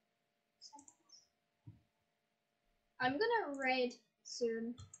in like seconds. I'm gonna raid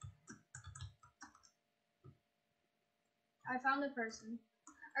soon. I found a person.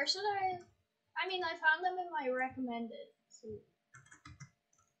 Or should I mean, I found them in my recommended. So.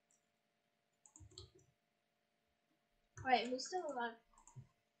 Wait, who's still alive?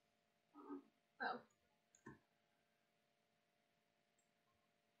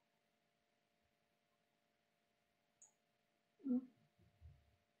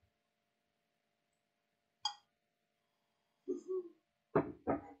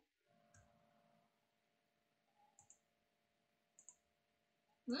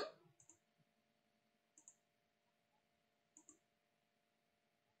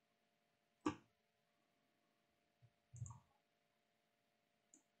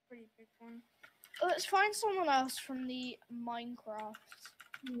 pretty big one. Let's find someone else from the Minecraft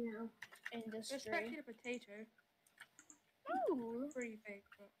Yeah. Respected industry. a potato. Ooh. Pretty big,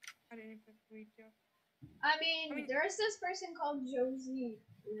 but I don't know if it's read you. I mean, I mean- there's this person called Josie.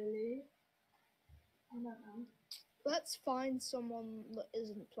 Really? I don't know. Let's find someone that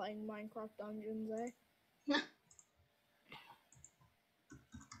isn't playing Minecraft Dungeons, eh?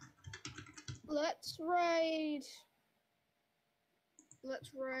 Let's raid.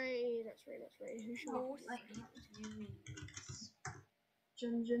 Let's raid. Who should Oh, we like You mean?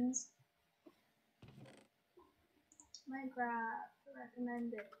 Junjuns. Minecraft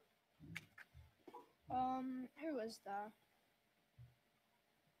recommended. Who is there?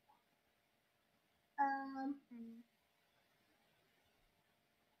 Hmm.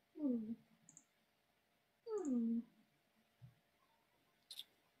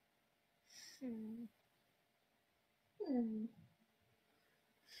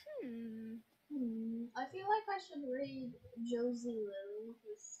 I feel like I should read Josie Lily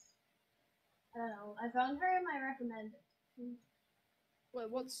because I don't know. I found her in my recommended. Wait,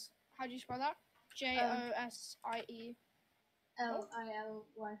 how do you spell that? Josie.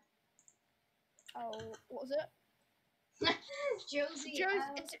 Lily. Oh, what was it? Josie.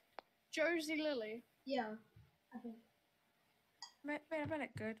 It's Josie Lily. Yeah, I think. Made it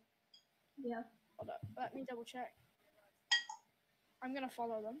good. Yeah. Hold up, let me double check. I'm gonna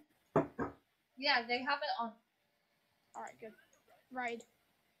follow them. Yeah, they have it on. Alright, good. Raid.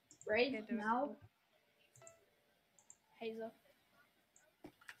 Raid Yeah, do it. now. Hazer.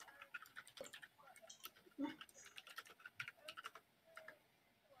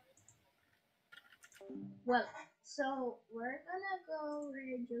 Well, so we're gonna go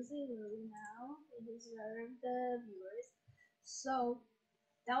raid Josie Lily now. They deserve the viewers. So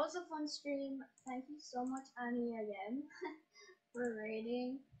that was a fun stream. Thank you so much, Annie, again, for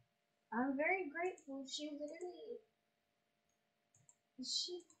raiding. I'm very grateful. She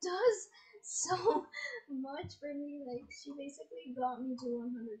does so much for me. Like, she basically got me to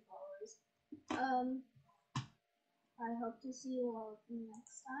 100 followers. I hope to see you all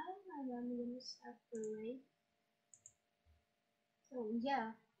next time, and I'm gonna start the raid. So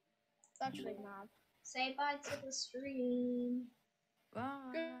yeah, That's really mad. say bye to the stream.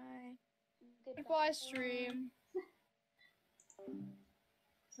 Bye. Goodbye, stream.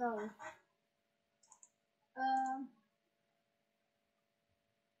 So,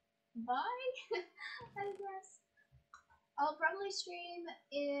 bye, I guess. I'll probably stream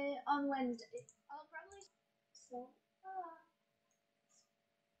on Wednesday. So,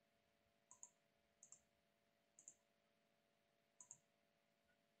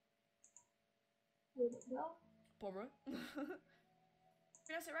 Did it go? Bummer.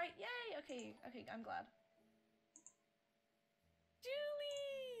 Pronounce it right? Yay! Okay, I'm glad.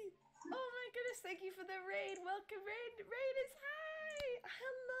 Julie! Oh my goodness, thank you for the raid. Welcome, raid. Raid is hi!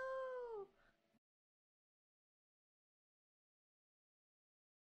 Hello!